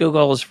Google, because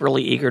Google is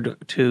really eager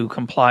to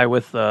comply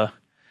with the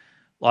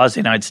laws of the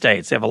United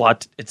States. They have a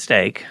lot at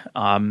stake.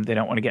 They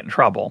don't want to get in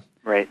trouble.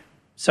 Right.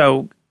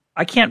 So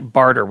I can't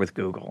barter with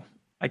Google.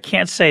 I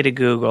can't say to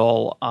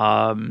Google,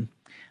 I'm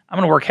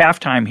going to work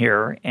half-time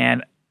here,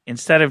 and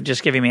instead of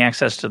just giving me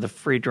access to the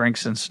free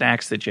drinks and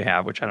snacks that you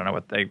have, which I don't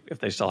know if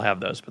they still have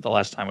those, but the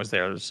last time I was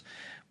there, it was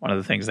one of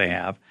the things they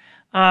have.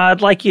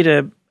 I'd like you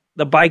to,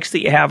 the bikes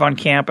that you have on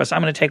campus,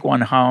 I'm going to take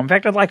one home. In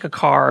fact, I'd like a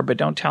car, but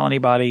don't tell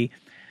anybody.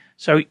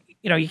 So,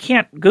 you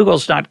can't,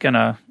 Google's not going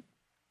to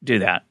do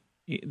that.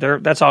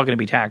 That's all going to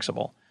be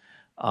taxable.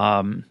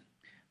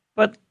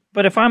 But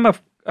if I'm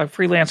a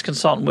freelance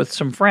consultant with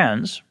some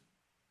friends,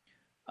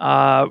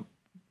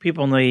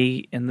 people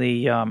in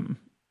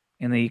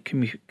the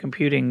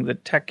computing, the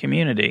tech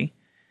community,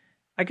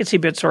 I could see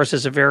BitSource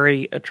as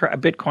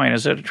Bitcoin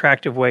as an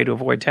attractive way to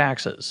avoid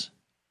taxes.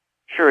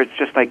 Sure, it's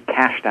just like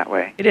cash that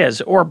way. It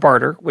is, or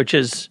barter, which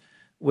is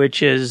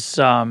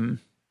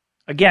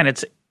again,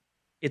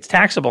 it's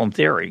taxable in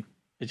theory.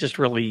 It's just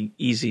really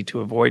easy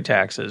to avoid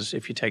taxes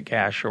if you take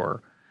cash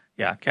or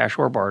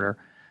barter.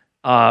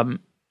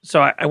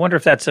 So I wonder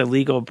if that's a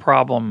legal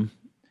problem.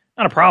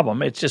 Not a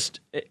problem. It's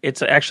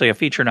actually a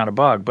feature, not a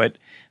bug. But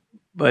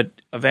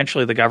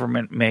eventually the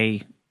government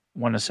may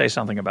want to say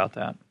something about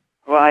that.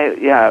 Well,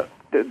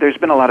 there's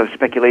been a lot of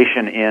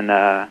speculation in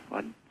the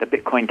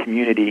Bitcoin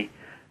community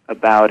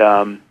about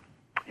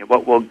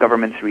what will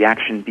government's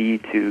reaction be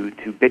to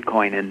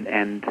Bitcoin,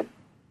 and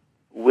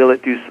will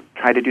it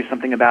try to do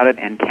something about it,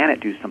 and can it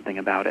do something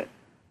about it?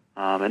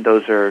 And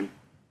those are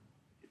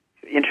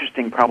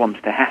interesting problems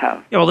to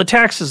have. Yeah, well, the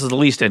taxes is the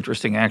least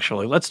interesting,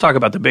 actually. Let's talk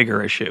about the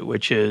bigger issue,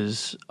 which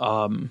is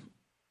the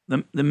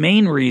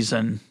main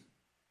reason.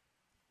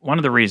 One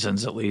of the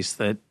reasons, at least,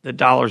 that the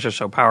dollars are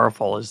so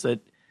powerful is that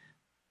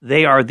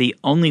they are the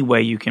only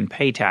way you can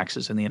pay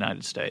taxes in the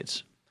United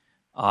States.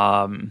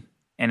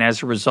 And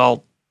as a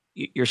result,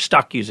 you're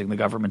stuck using the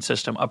government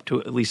system up to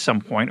at least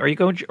some point, or you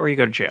go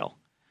to jail.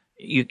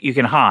 You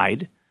can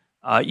hide.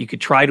 You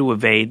could try to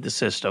evade the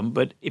system,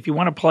 but if you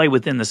want to play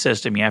within the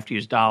system, you have to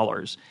use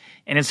dollars.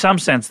 And in some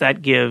sense,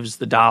 that gives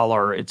the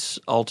dollar its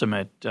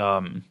ultimate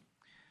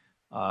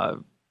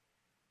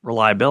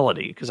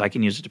reliability, because I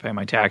can use it to pay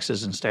my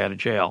taxes and stay out of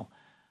jail.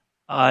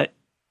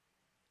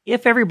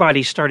 If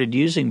everybody started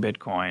using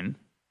Bitcoin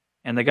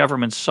and the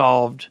government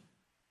solved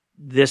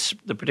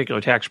the particular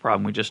tax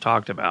problem we just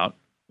talked about,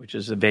 which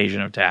is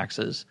evasion of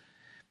taxes,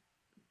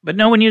 but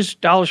no one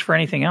used dollars for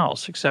anything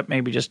else except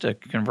maybe just to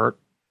convert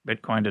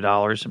Bitcoin to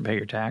dollars and pay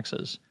your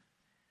taxes.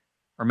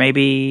 Or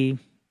maybe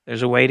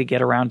there's a way to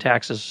get around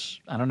taxes.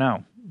 I don't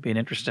know. It'd be an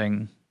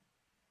interesting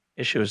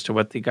issue as to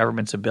what the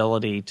government's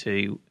ability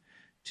to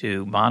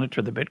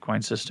monitor the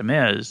Bitcoin system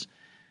is.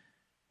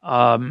 What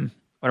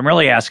I'm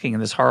really asking in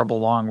this horrible,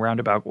 long,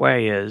 roundabout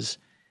way is,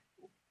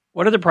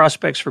 what are the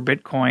prospects for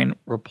Bitcoin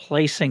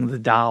replacing the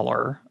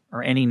dollar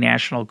or any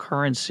national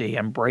currency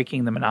and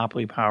breaking the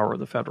monopoly power of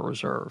the Federal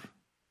Reserve?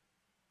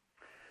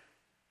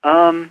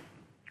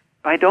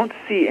 I don't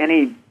see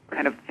any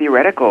kind of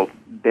theoretical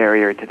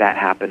barrier to that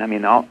happen. I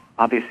mean,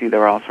 obviously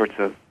there are all sorts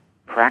of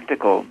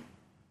practical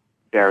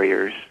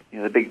barriers.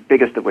 The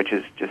biggest of which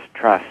is just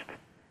trust.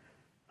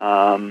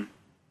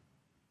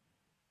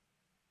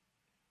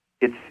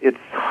 It's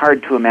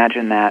hard to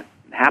imagine that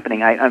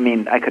happening. I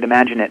mean, I could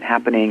imagine it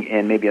happening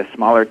in maybe a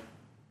smaller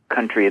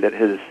country that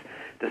has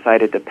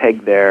decided to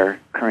peg their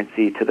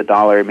currency to the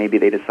dollar. Maybe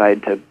they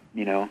decide to,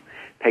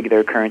 peg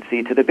their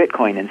currency to the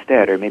Bitcoin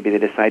instead, or maybe they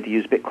decide to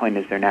use Bitcoin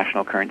as their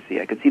national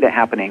currency. I could see that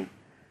happening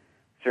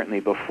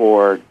certainly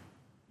before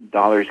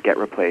dollars get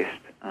replaced.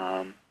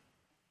 But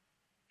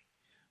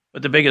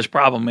the biggest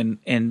problem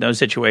in those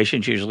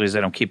situations usually is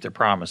they don't keep their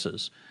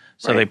promises.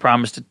 So They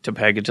promise to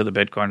peg it to the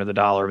Bitcoin or the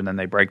dollar, and then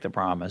they break the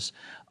promise.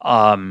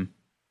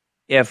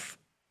 If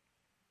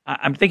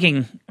I'm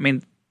thinking,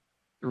 the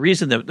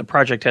reason that the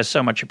project has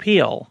so much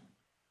appeal,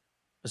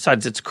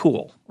 besides it's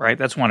cool, right?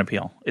 That's one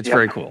appeal. It's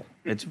very cool.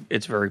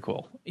 It's very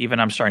cool.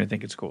 Even I'm starting to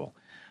think it's cool.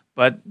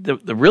 But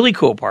the really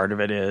cool part of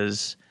it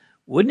is,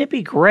 wouldn't it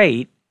be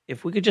great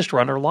if we could just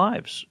run our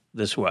lives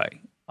this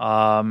way?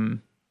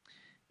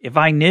 If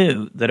I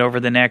knew that over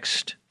the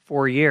next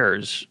 4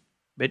 years,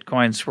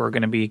 Bitcoins were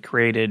going to be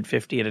created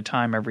 50 at a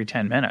time every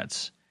 10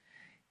 minutes,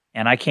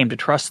 and I came to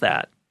trust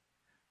that,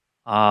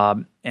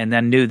 and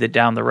then knew that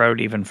down the road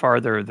even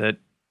further that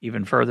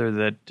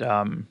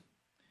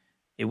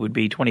it would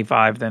be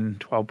 25, then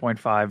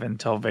 12.5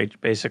 until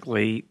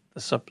basically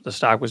the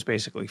stock was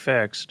basically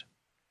fixed.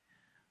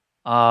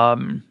 I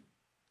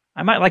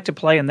might like to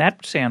play in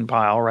that sand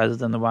pile rather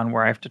than the one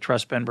where I have to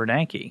trust Ben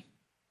Bernanke.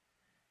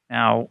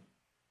 Now,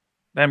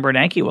 Ben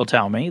Bernanke will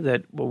tell me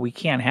that, well, we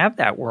can't have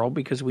that world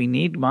because we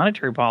need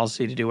monetary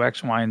policy to do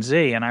X, Y, and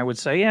Z. And I would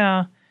say, yeah,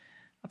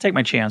 I'll take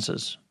my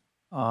chances.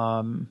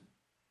 I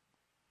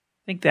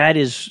think that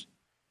is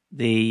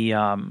the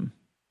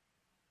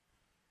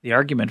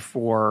argument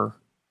for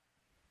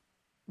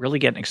really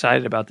getting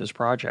excited about this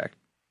project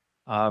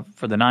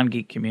for the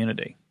non-geek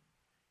community.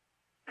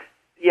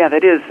 Yeah,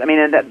 that is. I mean,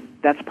 and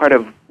that's part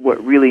of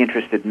what really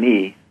interested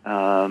me.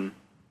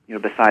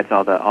 Besides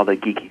all the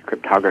geeky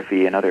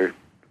cryptography and other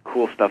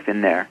cool stuff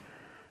in there,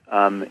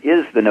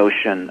 is the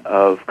notion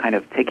of kind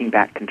of taking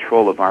back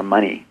control of our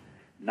money,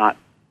 not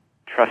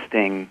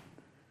trusting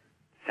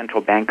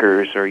central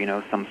bankers or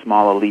some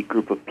small elite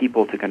group of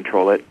people to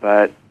control it,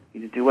 but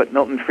do what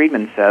Milton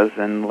Friedman says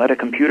and let a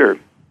computer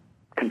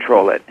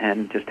control it,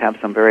 and just have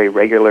some very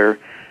regular,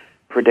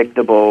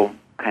 predictable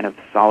kind of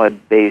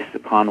solid base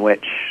upon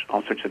which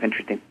all sorts of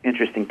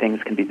interesting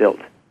things can be built.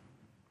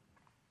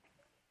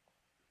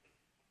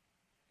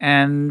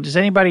 And is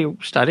anybody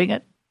studying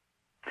it?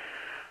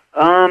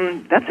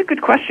 That's a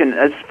good question.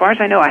 As far as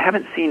I know, I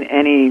haven't seen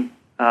any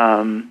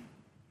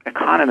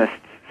economists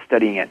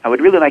studying it. I would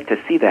really like to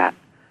see that.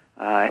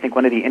 I think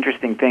one of the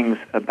interesting things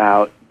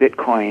about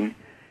Bitcoin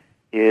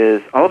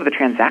is all of the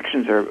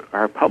transactions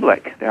are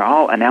public. They're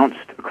all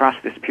announced across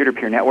this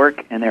peer-to-peer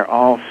network, and they're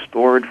all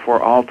stored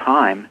for all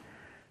time.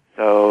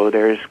 So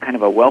there's kind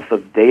of a wealth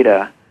of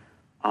data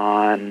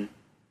on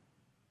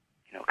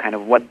kind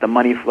of what the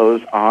money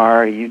flows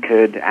are. You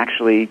could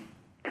actually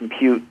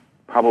compute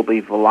probably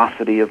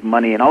velocity of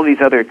money and all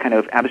these other kind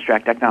of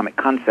abstract economic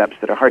concepts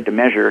that are hard to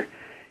measure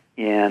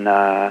in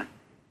the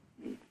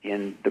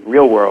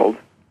real world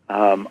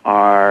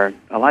are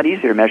a lot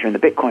easier to measure in the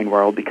Bitcoin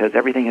world because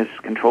everything is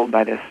controlled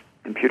by this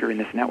computer in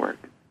this network.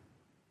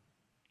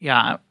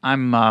 Yeah, I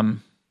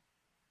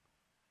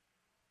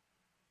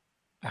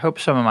hope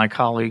some of my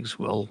colleagues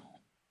will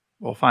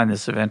find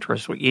this of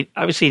interest.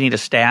 Obviously, you need a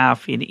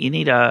staff. You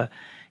need a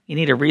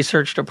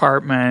research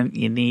department.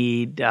 You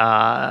need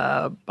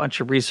a bunch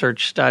of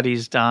research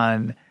studies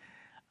done.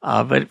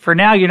 But for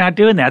now, you're not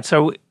doing that.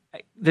 So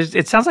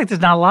it sounds like there's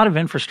not a lot of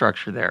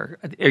infrastructure there.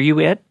 Are you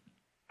it?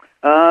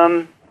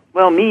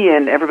 Well, me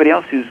and everybody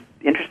else who's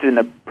interested in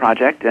the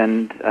project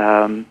and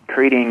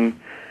creating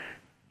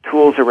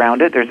tools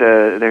around it.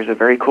 There's a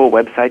very cool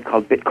website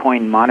called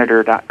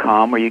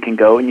BitcoinMonitor.com where you can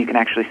go and you can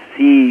actually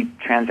see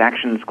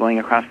transactions going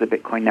across the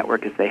Bitcoin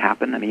network as they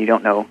happen. I mean, you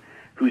don't know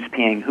who's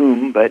paying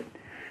whom, but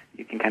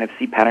you can kind of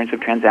see patterns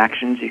of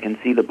transactions. You can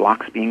see the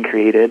blocks being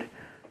created.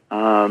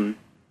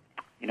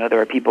 There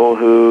are people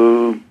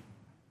who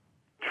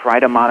try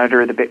to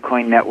monitor the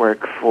Bitcoin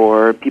network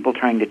for people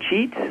trying to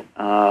cheat.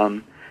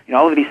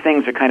 All of these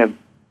things are kind of,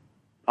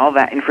 all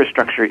that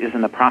infrastructure is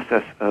in the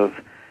process of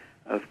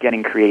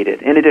getting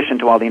created, in addition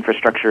to all the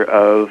infrastructure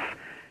of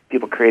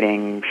people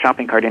creating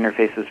shopping cart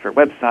interfaces for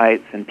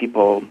websites and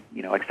people,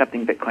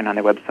 accepting Bitcoin on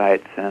their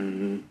websites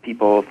and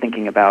people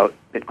thinking about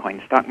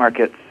Bitcoin stock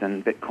markets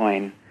and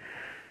Bitcoin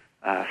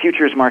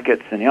futures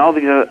markets and all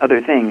these other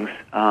things.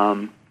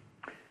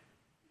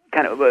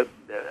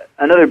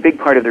 Another big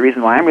part of the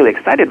reason why I'm really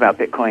excited about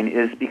Bitcoin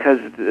is because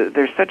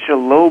there's such a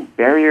low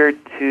barrier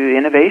to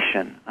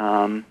innovation.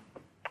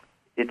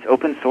 It's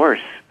open source.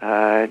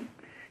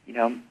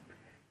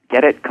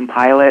 Get it,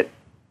 compile it,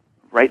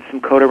 write some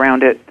code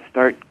around it,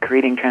 start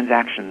creating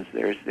transactions.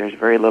 There's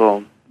very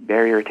little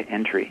barrier to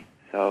entry.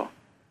 So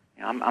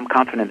I'm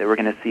confident that we're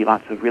going to see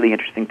lots of really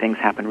interesting things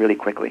happen really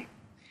quickly.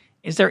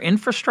 Is there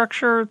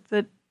infrastructure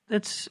that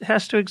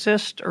has to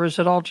exist, or is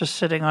it all just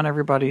sitting on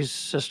everybody's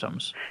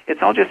systems?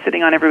 It's all just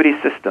sitting on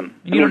everybody's system.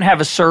 You don't have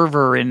a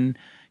server in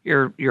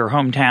your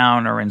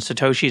hometown or in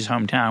Satoshi's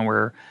hometown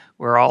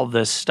where all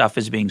this stuff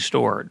is being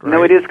stored, right?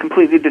 No, it is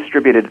completely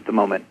distributed at the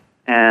moment.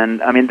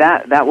 And I mean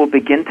that will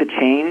begin to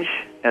change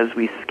as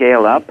we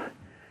scale up.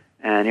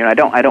 And I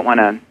don't want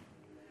to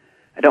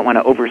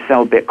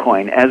oversell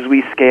Bitcoin. As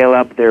we scale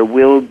up, there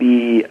will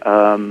be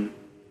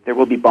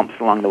bumps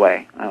along the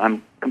way.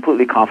 I'm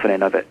completely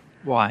confident of it.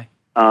 Why?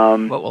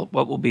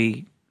 What will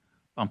be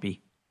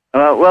bumpy?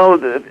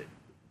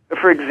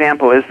 For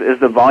example, as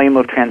the volume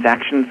of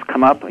transactions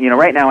come up,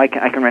 right now I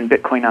can run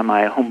Bitcoin on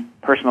my home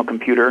personal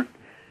computer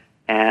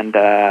and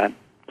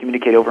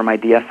communicate over my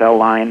DSL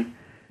line.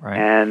 Right.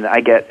 And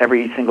I get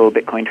every single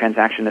Bitcoin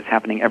transaction that's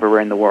happening everywhere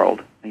in the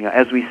world.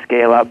 As we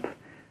scale up,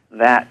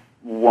 that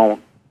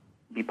won't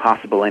be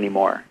possible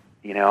anymore.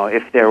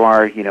 If there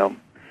are,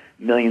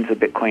 millions of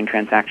Bitcoin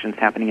transactions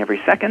happening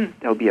every second,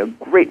 that would be a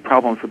great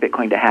problem for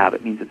Bitcoin to have.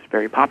 It means it's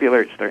very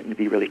popular. It's starting to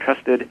be really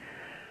trusted.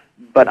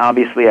 But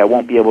obviously, I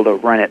won't be able to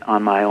run it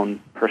on my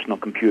own personal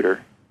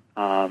computer.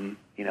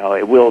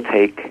 It will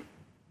take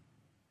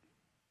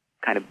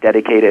kind of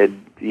dedicated,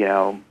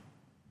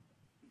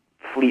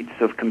 fleets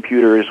of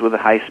computers with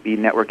high-speed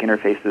network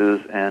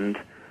interfaces and,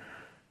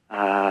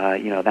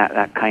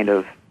 that kind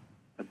of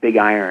a big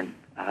iron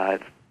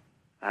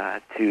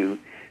to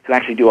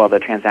actually do all the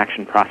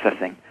transaction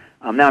processing.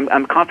 Now,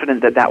 I'm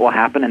confident that will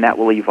happen and that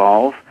will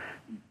evolve,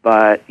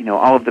 but,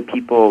 all of the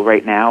people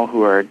right now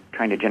who are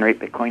trying to generate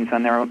Bitcoins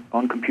on their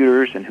own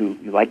computers and who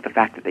like the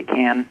fact that they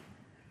can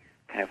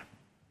kind of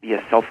be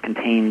a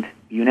self-contained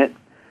unit,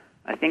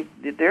 I think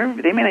they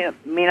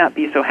may not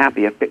be so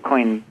happy if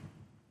Bitcoin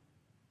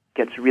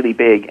gets really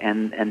big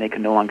and they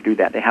can no longer do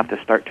that. They have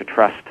to start to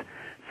trust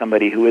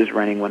somebody who is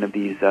running one of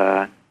these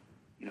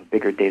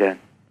bigger data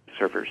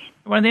servers.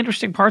 One of the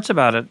interesting parts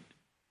about it,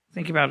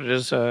 think about it,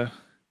 is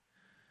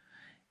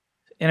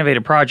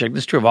innovative project,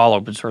 this is true of all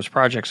open source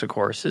projects, of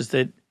course, is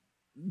that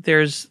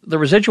there's the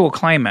residual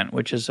claimant,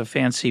 which is a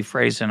fancy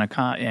phrase in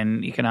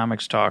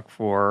economics talk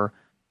for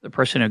the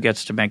person who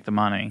gets to make the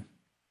money,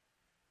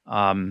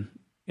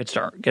 gets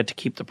to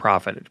keep the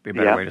profit. It'd be a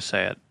better way to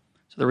say it.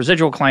 So the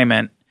residual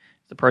claimant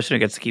is the person who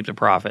gets to keep the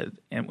profit.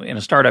 In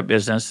a startup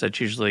business, that's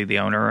usually the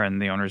owner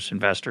and the owner's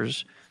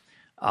investors.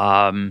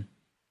 And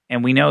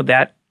we know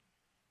that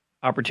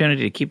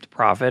opportunity to keep the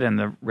profit and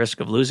the risk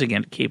of losing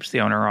it keeps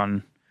the owner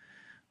on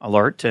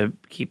alert to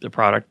keep the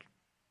product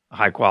a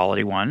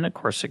high-quality one. Of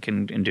course, it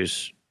can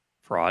induce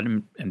fraud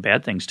and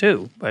bad things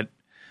too, but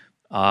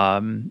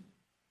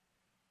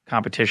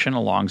competition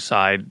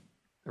alongside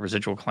the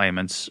residual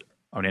claimants'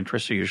 own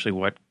interests are usually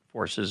what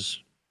forces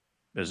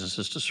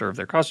businesses to serve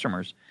their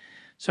customers.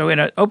 So in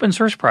an open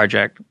source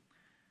project,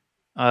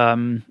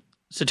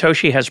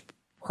 Satoshi has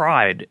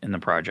pride in the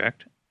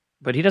project,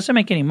 but he doesn't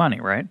make any money,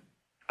 right?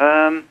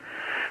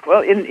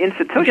 Well, in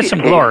Satoshi's he gets some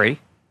case, glory.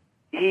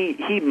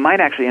 He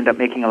might actually end up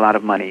making a lot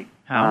of money.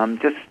 How?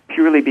 Just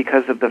purely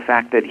because of the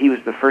fact that he was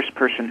the first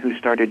person who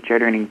started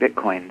generating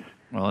bitcoins.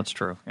 Well, that's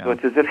true. Yeah. So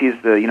it's as if he's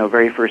the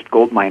very first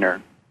gold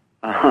miner.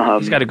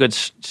 He's got a good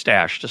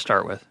stash to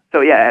start with. So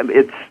yeah,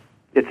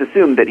 it's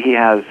assumed that he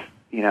has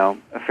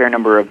a fair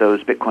number of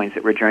those bitcoins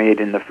that were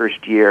generated in the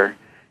first year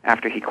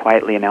after he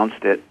quietly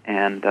announced it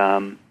and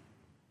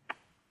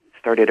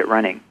started it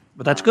running.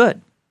 But that's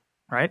good,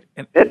 right?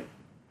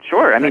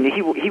 Sure. I mean,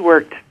 he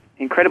worked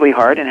incredibly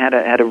hard and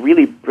had a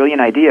really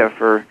brilliant idea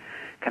for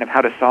kind of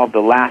how to solve the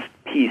last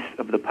piece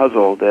of the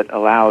puzzle that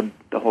allowed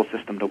the whole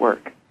system to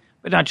work.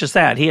 But not just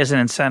that. He has an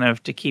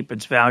incentive to keep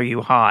its value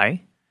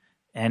high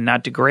and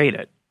not degrade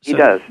it. So he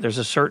does. There's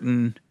a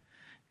certain...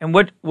 And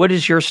what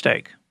is your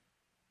stake?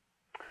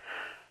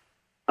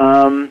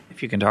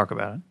 If you can talk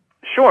about it.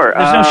 Sure.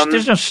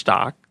 There's no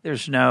stock.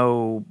 There's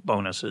no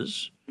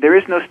bonuses. There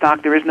is no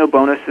stock. There is no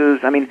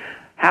bonuses. I mean,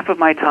 half of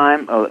my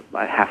time.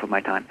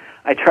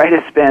 I try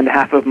to spend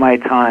half of my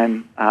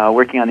time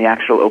working on the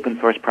actual open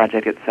source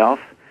project itself,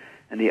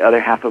 and the other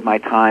half of my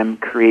time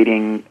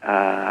creating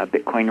a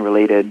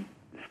Bitcoin-related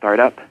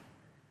startup.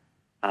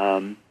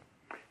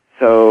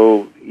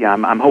 So yeah,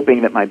 I'm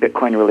hoping that my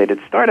Bitcoin-related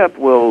startup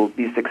will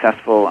be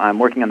successful. I'm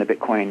working on the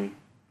Bitcoin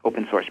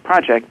open source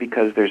project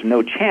because there's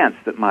no chance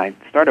that my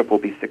startup will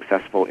be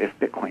successful if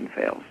Bitcoin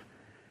fails.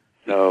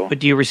 So, but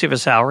do you receive a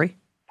salary?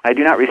 I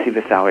do not receive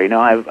a salary. No,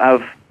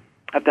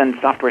 I've done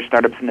software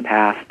startups in the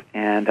past,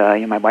 and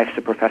my wife's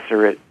a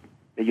professor at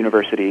the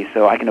university,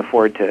 so I can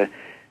afford to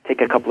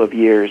take a couple of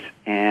years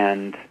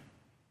and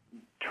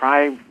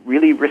try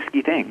really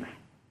risky things.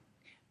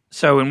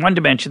 So in one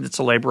dimension, it's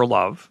a labor of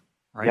love,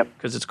 right? Yep.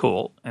 Because it's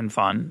cool and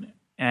fun.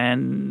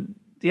 And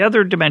the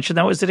other dimension,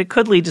 though, is that it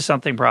could lead to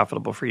something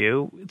profitable for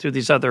you through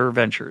these other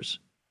ventures.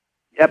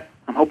 Yep,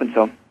 I'm hoping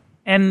so.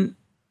 And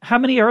how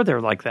many are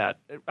there like that?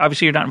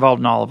 Obviously, you're not involved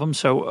in all of them.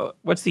 So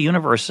what's the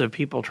universe of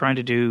people trying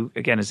to do,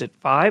 again, is it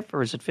 5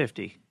 or is it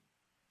 50?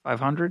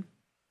 500?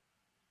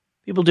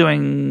 People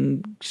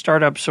doing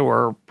startups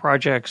or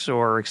projects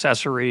or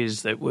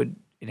accessories that would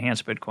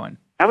enhance Bitcoin.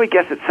 I would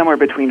guess it's somewhere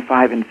between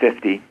 5 and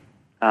 50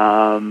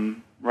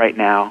 right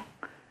now.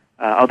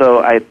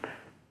 Although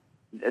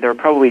there are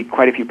probably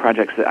quite a few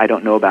projects that I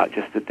don't know about,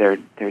 just that they're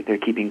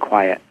keeping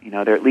quiet. There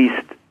are at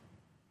least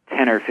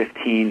 10 or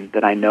 15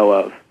 that I know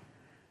of,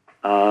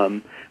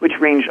 which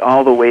range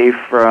all the way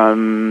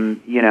from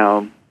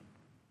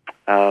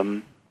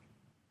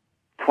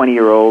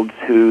 20-year-olds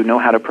who know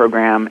how to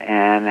program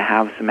and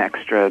have some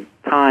extra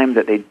time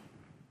that they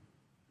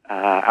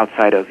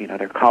outside of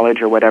their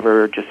college or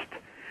whatever, just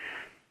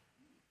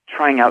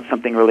trying out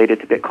something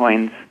related to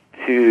Bitcoins,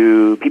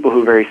 to people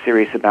who are very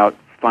serious about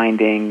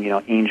finding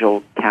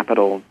angel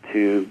capital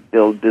to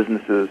build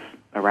businesses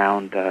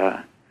around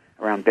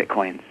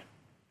Bitcoins.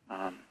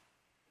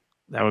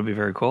 That would be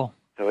very cool.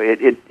 So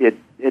it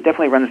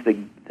definitely runs the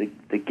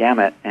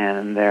gamut,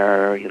 and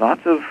there are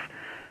lots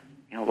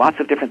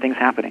of different things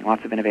happening,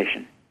 lots of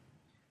innovation.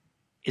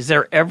 Is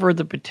there ever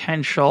the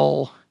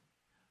potential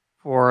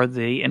for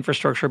the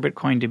infrastructure of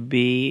Bitcoin to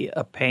be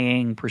a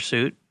paying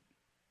pursuit?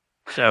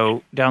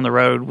 So down the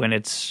road, when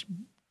it's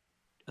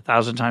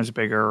 1,000 times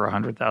bigger or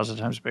 100,000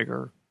 times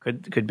bigger,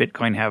 could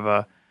Bitcoin have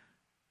I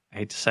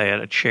hate to say it,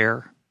 a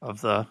chair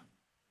of the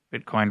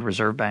Bitcoin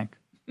Reserve Bank?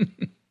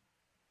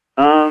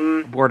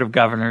 Board of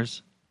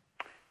Governors?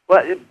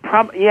 Well,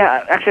 actually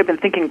I've been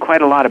thinking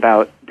quite a lot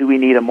about, do we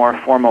need a more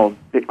formal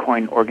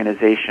Bitcoin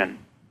organization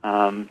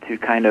to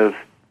kind of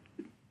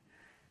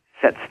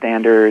set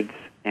standards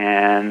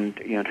and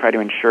try to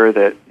ensure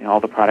that all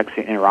the products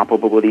are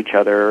interoperable with each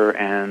other,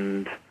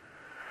 and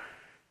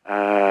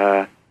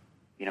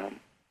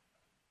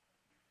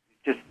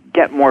just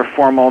get more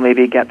formal,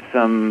 maybe get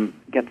some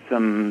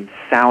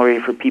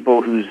salary for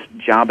people whose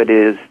job it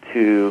is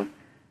to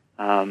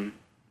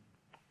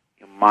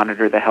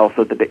monitor the health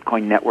of the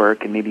Bitcoin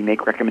network and maybe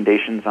make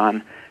recommendations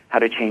on how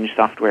to change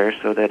software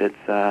so that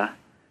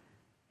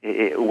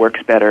it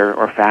works better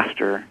or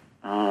faster.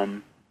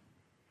 I'm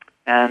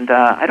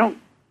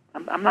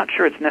not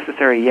sure it's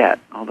necessary yet,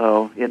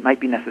 although it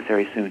might be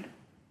necessary soon.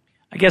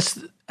 I guess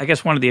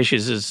one of the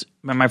issues is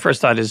my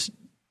first thought is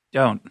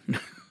don't.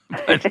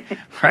 But,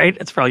 right?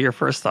 It's probably your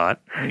first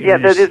thought. Yeah,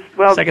 that is,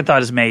 well, second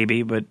thought is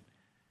maybe, but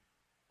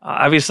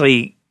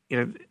obviously,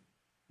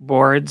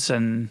 boards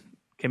and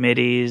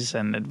committees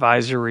and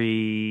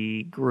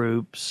advisory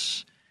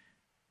groups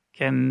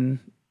can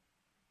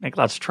make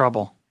lots of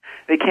trouble.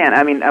 They can.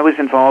 I mean, I was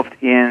involved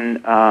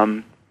in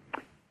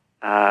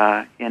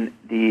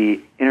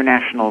the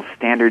International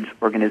Standards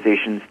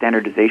Organization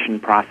standardization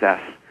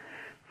process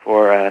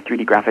for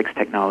 3D graphics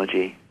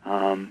technology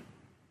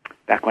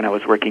back when I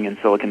was working in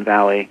Silicon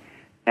Valley.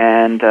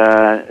 And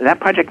that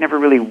project never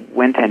really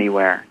went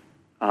anywhere.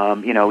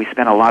 We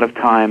spent a lot of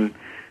time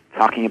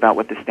talking about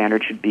what the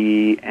standard should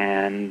be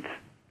and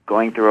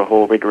going through a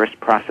whole rigorous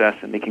process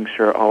and making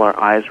sure all our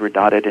I's were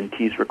dotted and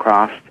T's were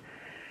crossed.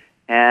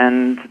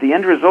 And the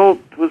end result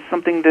was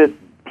something that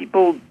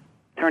people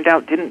turned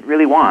out didn't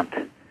really want.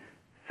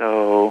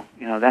 So,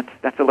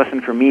 that's a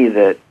lesson for me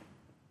that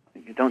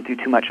you don't do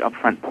too much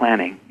upfront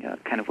planning.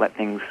 Kind of let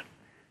things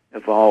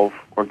evolve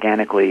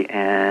organically,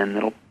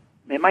 and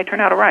it might turn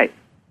out all right.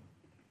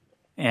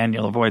 And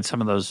you'll avoid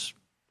some of those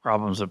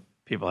problems that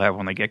people have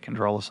when they get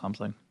control of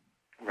something.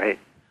 Right.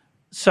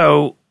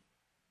 So,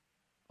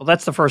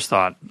 that's the first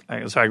thought.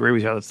 So I agree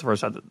with you. That's the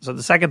first thought. So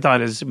the second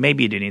thought is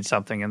maybe you do need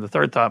something. And the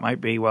third thought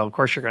might be, well, of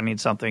course you're going to need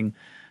something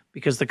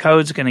because the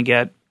code's going to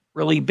get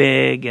really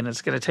big and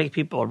it's going to take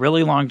people a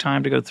really long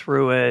time to go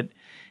through it.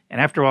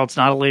 And after all, it's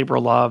not a labor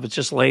of love. It's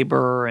just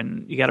labor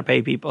and you got to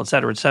pay people, et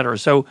cetera, et cetera.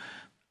 So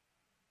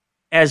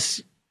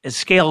as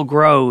scale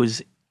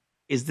grows,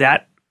 is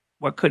that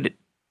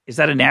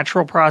a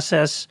natural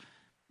process?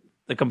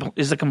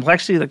 Is the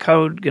complexity of the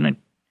code going to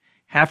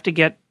have to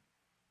get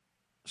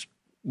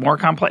more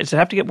complex? Does it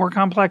have to get more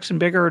complex and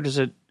bigger, or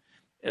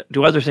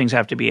do other things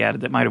have to be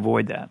added that might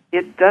avoid that?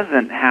 It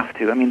doesn't have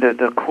to. I mean,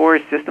 the core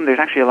system, there's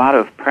actually a lot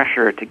of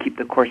pressure to keep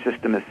the core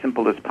system as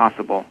simple as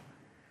possible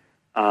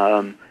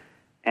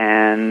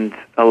and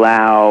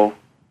allow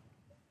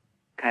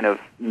kind of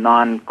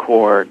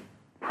non-core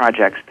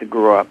projects to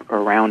grow up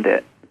around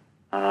it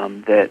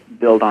that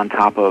build on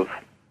top of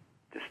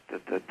just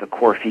the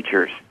core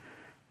features.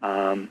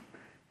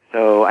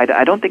 So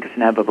I don't think it's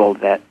inevitable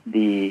that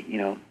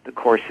the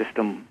core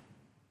system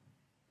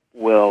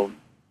will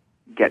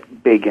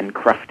get big and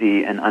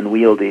crufty and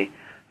unwieldy,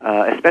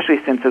 especially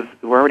since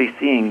we're already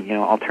seeing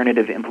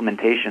alternative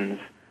implementations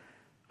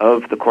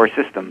of the core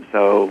system.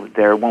 So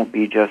there won't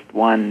be just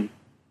one.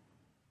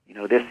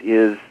 This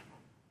is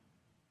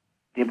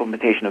the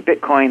implementation of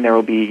Bitcoin. There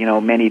will be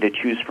many to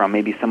choose from.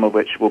 Maybe some of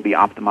which will be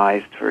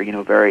optimized for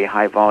very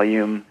high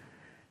volume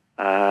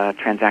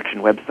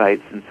transaction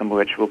websites, and some of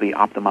which will be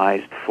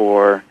optimized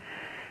for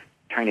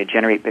trying to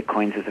generate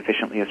Bitcoins as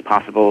efficiently as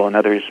possible, and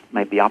others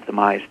might be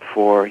optimized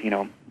for,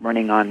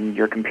 running on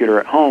your computer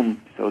at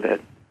home so that,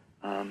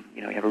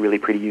 you have a really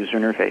pretty user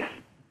interface.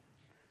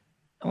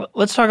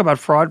 Let's talk about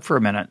fraud for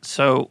a minute.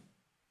 So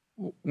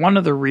one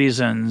of the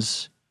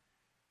reasons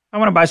I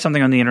want to buy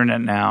something on the internet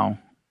now,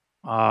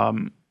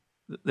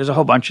 there's a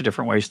whole bunch of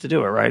different ways to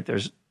do it, right?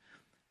 There's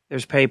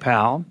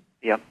PayPal.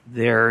 Yep.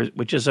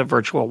 Which is a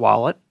virtual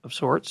wallet of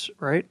sorts,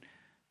 right?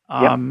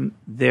 Yep.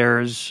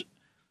 There's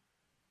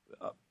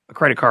a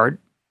credit card,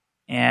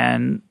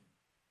 and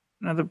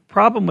the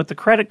problem with the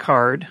credit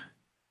card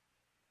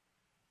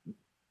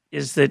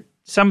is that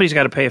somebody's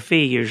got to pay a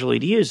fee usually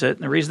to use it,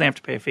 and the reason they have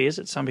to pay a fee is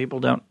that some people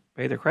don't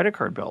pay their credit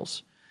card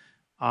bills,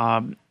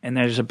 and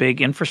there's a big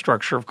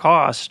infrastructure of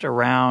cost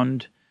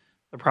around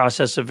the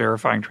process of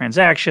verifying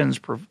transactions,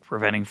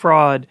 preventing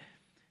fraud.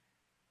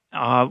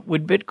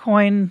 Would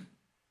Bitcoin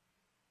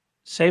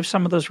save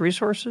some of those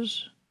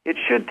resources? It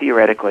should,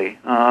 theoretically.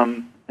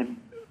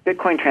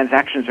 Bitcoin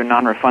transactions are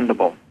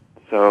non-refundable.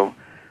 So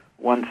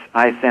once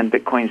I send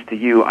Bitcoins to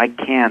you,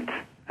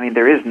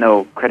 there is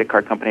no credit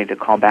card company to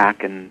call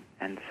back and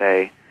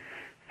say,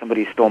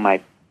 somebody stole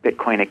my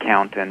Bitcoin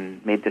account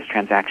and made this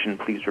transaction,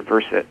 please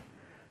reverse it.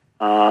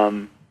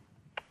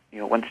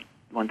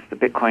 Once the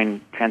Bitcoin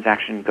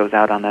transaction goes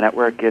out on the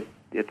network,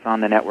 it's on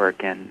the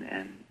network,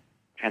 and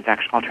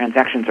all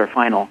transactions are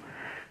final.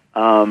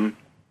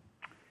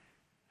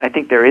 I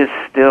think there is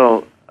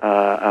still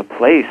a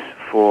place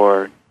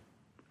for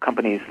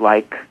companies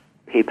like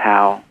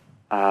PayPal,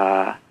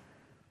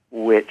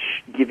 which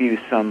give you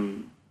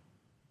some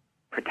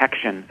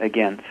protection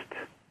against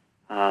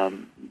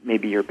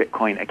maybe your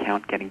Bitcoin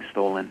account getting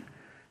stolen.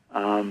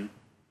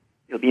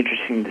 It'll be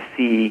interesting to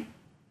see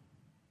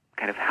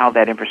kind of how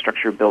that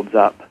infrastructure builds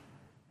up.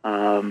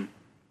 I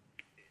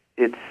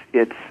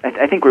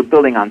think we're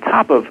building on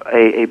top of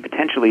a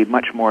potentially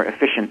much more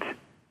efficient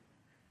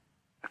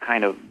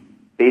kind of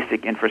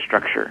basic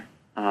infrastructure.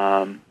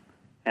 And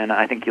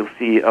I think you'll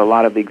see a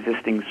lot of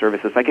existing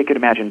services. Like I could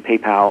imagine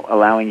PayPal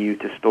allowing you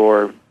to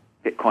store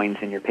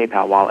Bitcoins in your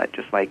PayPal wallet,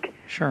 just like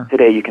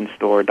today you can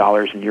store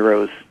dollars and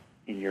euros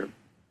in your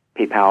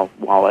PayPal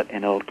wallet,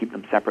 and it'll keep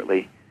them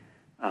separately.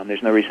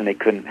 There's no reason they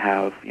couldn't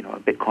have a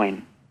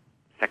Bitcoin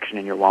section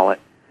in your wallet.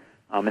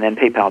 And then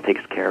PayPal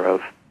takes care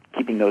of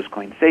keeping those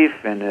coins safe,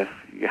 and if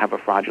you have a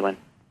fraudulent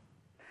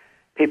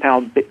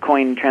PayPal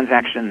Bitcoin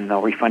transaction,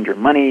 they'll refund your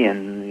money,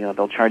 and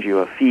they'll charge you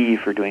a fee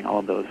for doing all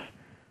of those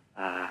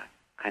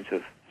kinds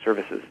of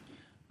services.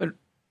 But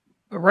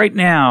right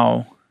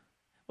now,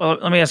 well,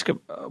 let me ask a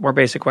more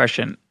basic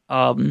question.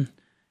 Can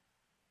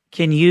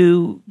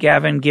you,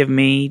 Gavin, give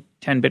me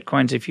 10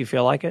 Bitcoins if you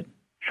feel like it?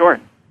 Sure.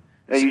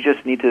 You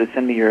just need to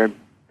send me a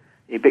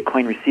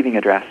Bitcoin receiving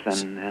address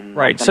and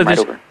right. I'll send them right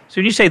over. So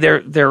when you say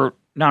they're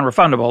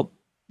non-refundable,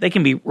 they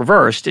can be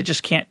reversed. It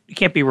just can't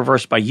be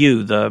reversed by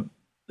you, the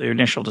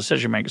initial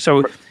decision maker.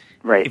 So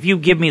right. If you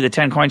give me the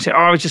 10 coins, say, "Oh,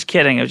 I was just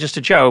kidding. It was just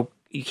a joke,"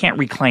 you can't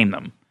reclaim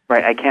them.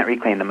 Right. I can't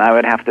reclaim them. I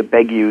would have to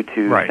beg you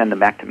to send them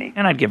back to me.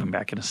 And I'd give them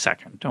back in a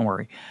second. Don't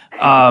worry.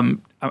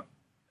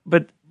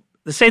 But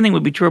the same thing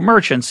would be true of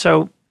merchants.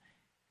 So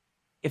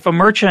if a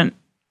merchant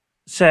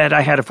said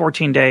I had a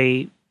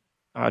 14-day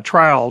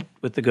trial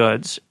with the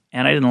goods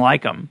and I didn't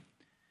like them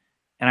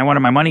and I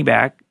wanted my money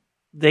back,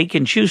 they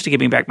can choose to give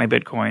me back my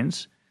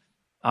Bitcoins.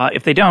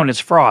 If they don't, it's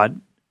fraud.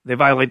 They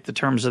violate the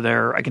terms of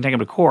I can take them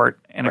to court.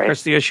 And of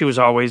course, the issue is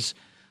always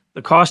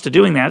the cost of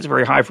doing that is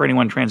very high for any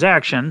one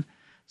transaction.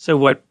 So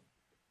what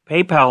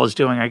PayPal is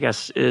doing, I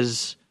guess,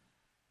 is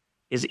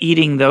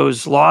eating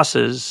those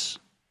losses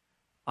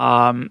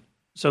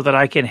so that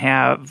I can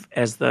have,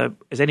 as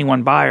any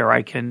one buyer,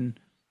 I can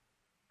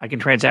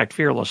transact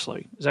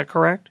fearlessly. Is that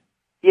correct?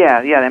 Yeah.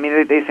 I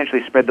mean, they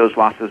essentially spread those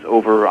losses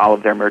over all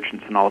of their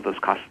merchants and all of those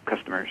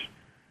customers.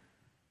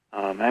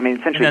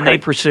 Essentially, and then they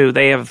pursue.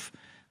 They have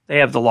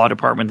the law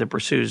department that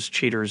pursues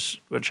cheaters,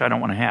 which I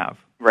don't want to have.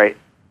 Right.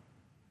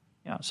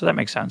 Yeah. So that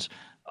makes sense.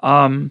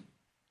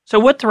 So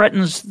what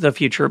threatens the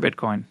future of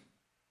Bitcoin?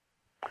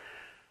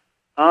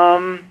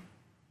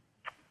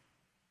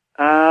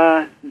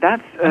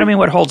 That's. I don't mean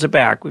what holds it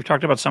back. We've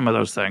talked about some of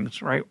those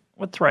things, right?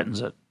 What threatens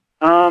it?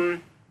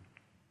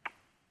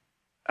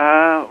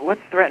 What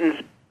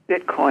threatens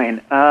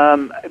Bitcoin?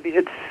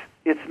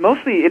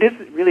 It is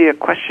really a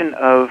question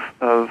of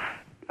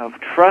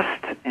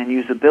trust and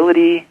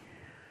usability,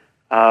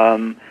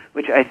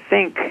 which I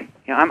think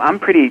I'm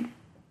pretty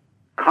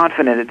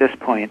confident at this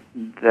point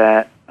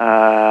that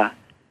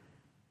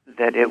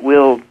it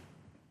will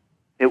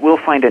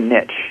find a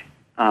niche.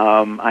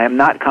 I am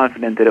not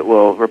confident that it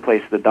will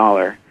replace the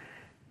dollar,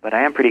 but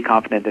I am pretty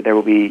confident that there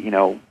will be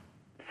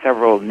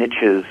several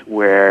niches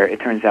where it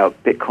turns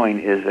out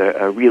Bitcoin is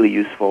a really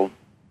useful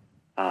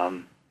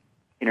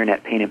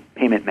internet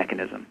payment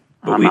mechanism.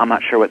 I'm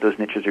not sure what those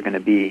niches are going to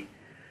be,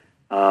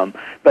 but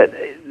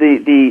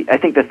I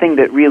think the thing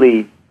that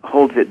really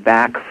holds it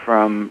back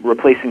from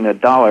replacing the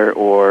dollar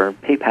or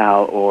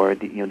PayPal or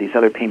these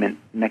other payment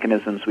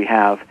mechanisms we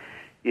have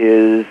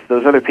is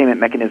those other payment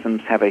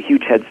mechanisms have a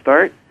huge head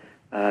start.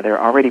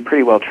 They're already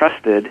pretty well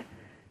trusted,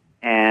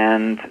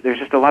 and there's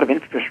just a lot of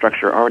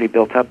infrastructure already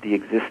built up, the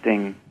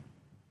existing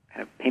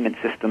kind of payment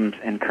systems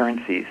and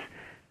currencies.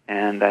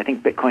 And I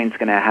think Bitcoin's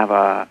going to have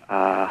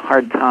a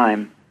hard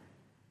time.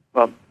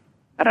 Well,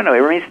 I don't know. It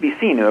remains to be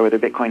seen whether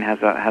Bitcoin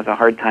has a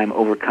hard time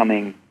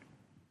overcoming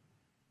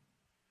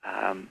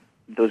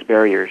those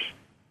barriers.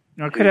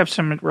 It could have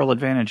some real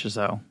advantages,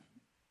 though,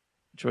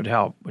 which would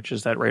help, which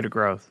is that rate of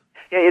growth.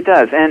 Yeah, it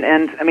does.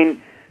 And I mean,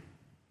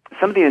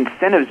 some of the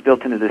incentives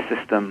built into the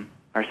system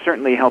are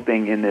certainly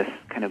helping in this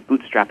kind of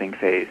bootstrapping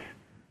phase.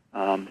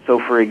 So,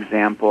 for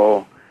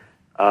example,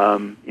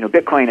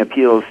 Bitcoin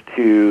appeals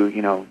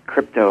to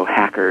crypto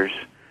hackers,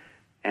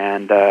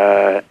 and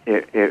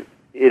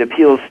it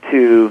appeals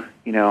to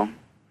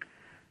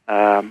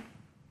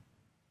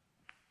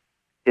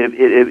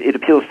it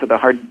appeals to the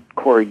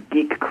hardcore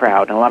geek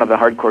crowd, and a lot of the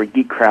hardcore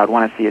geek crowd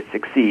want to see it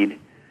succeed.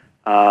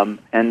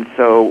 And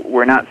so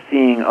we're not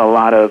seeing a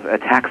lot of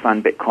attacks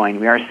on Bitcoin.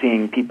 We are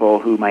seeing people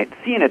who might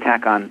see an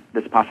attack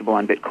that's possible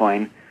on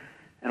Bitcoin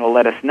and will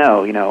let us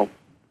know,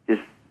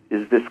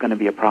 is this going to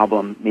be a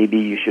problem? Maybe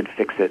you should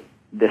fix it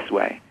this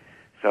way.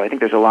 So I think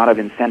there's a lot of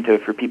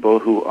incentive for people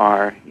who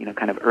are,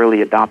 kind of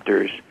early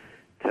adopters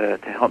to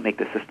help make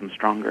the system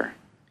stronger.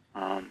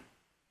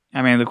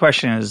 The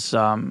question is,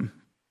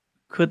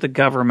 could the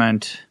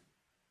government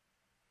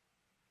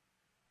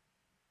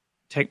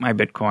take my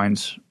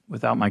Bitcoins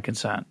without my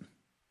consent?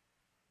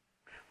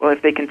 Well,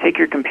 if they can take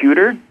your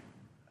computer,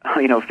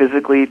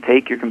 physically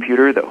take your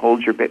computer that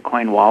holds your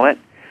Bitcoin wallet,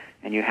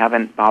 and you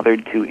haven't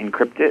bothered to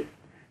encrypt it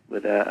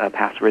with a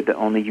password that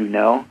only you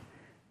know,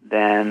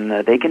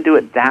 then they can do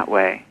it that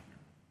way.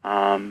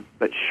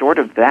 But short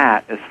of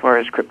that, as far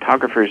as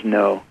cryptographers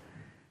know,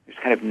 there's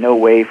kind of no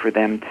way for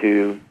them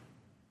to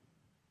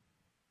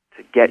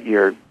get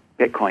your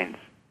Bitcoins.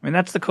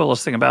 That's the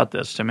coolest thing about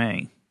this to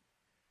me,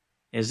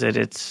 is that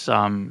it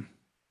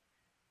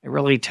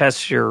really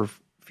tests your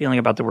feeling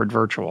about the word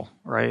virtual,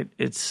 right?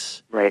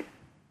 It's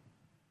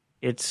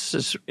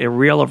as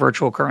real a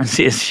virtual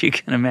currency as you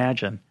can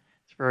imagine.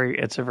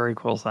 It's a very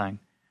cool thing.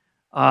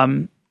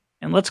 And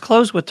let's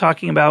close with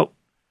talking about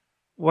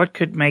what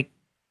could make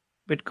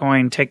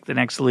Bitcoin take the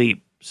next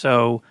leap.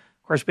 So,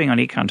 of course, being on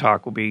Econ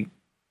Talk will be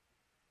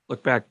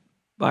looked back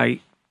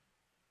by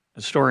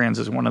historians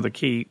as one of the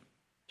key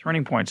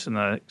turning points in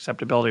the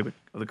acceptability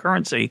of the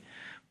currency.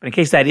 But in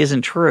case that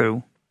isn't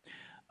true,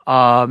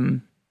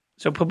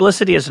 So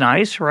publicity is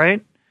nice,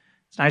 right?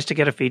 It's nice to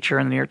get a feature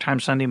in the New York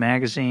Times Sunday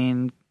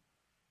Magazine.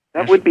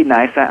 That would be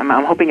nice.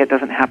 I'm hoping it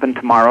doesn't happen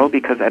tomorrow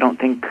because I don't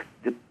think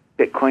the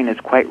Bitcoin is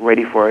quite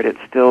ready for it. It's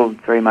still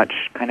very much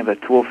kind of a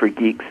tool for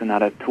geeks and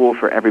not a tool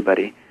for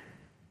everybody.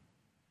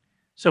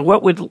 So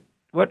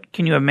what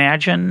can you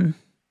imagine?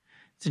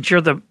 Since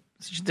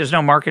there's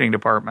no marketing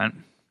department,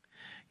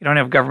 you don't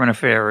have government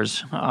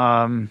affairs,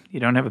 you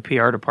don't have a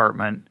PR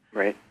department.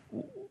 Right.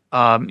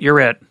 You're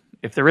it.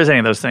 If there is any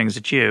of those things,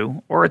 it's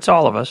you, or it's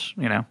all of us,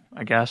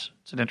 I guess.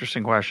 It's an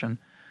interesting question.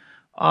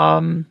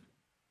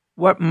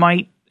 What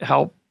might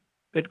help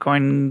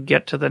Bitcoin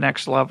get to the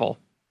next level?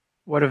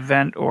 What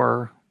event,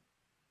 or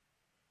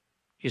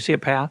do you see a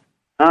path?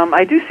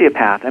 I do see a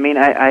path. I mean,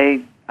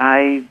 I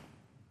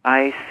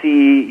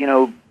see,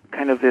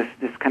 kind of this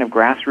kind of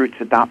grassroots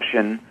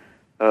adoption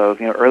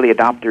of, early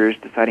adopters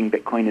deciding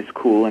Bitcoin is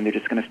cool and they're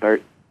just going to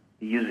start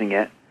using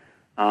it.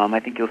 I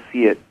think you'll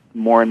see it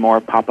more and more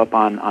pop up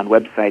on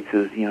websites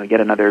as,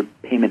 yet another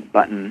payment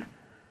button.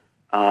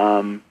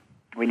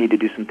 We need to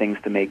do some things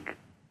to make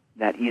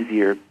that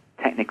easier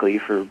technically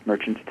for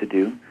merchants to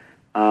do.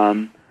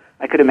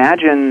 I could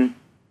imagine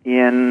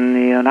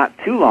in, not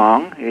too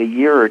long, a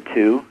year or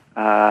two,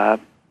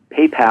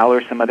 PayPal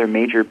or some other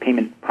major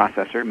payment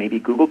processor, maybe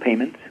Google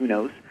Payments, who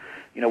knows,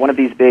 one of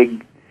these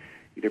big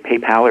either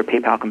PayPal or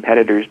PayPal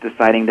competitors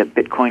deciding that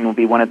Bitcoin will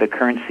be one of the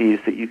currencies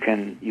that you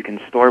can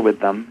store with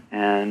them,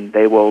 and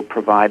they will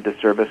provide the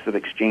service of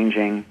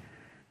exchanging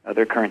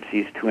other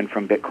currencies to and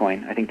from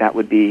Bitcoin. I think that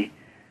would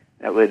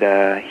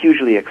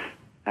hugely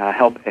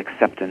help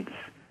acceptance.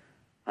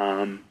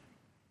 And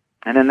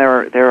then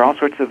there are all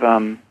sorts of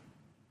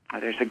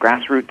there's a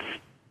grassroots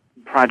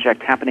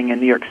project happening in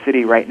New York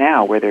City right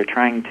now where they're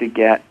trying to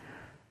get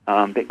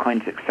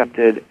Bitcoins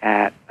accepted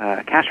at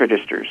cash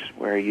registers,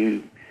 where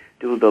you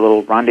do the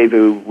little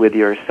rendezvous with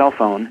your cell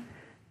phone,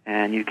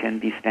 and you can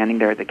be standing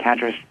there at the cash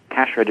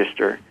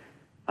register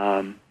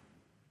and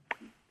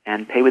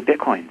pay with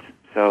Bitcoins.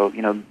 So,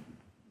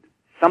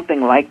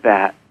 something like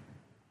that,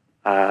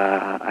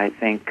 I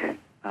think,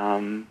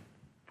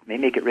 may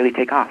make it really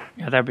take off.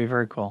 Yeah, that'd be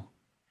very cool.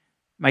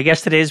 My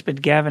guest today has been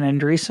Gavin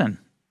Andresen.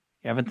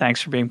 Gavin,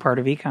 thanks for being part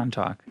of Econ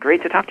Talk.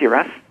 Great to talk to you,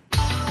 Russ.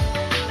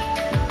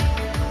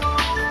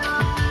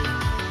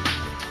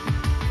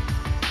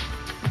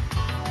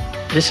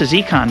 This is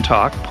Econ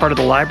Talk, part of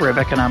the Library of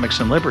Economics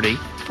and Liberty.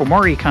 For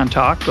more Econ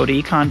Talk, go to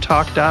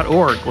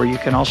econtalk.org, where you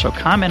can also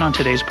comment on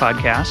today's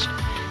podcast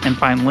and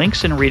find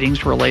links and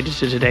readings related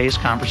to today's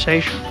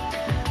conversation.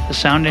 The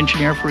sound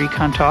engineer for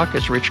Econ Talk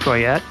is Rich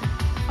Goyette.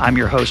 I'm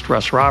your host,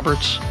 Russ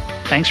Roberts.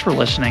 Thanks for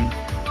listening.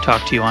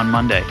 Talk to you on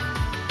Monday.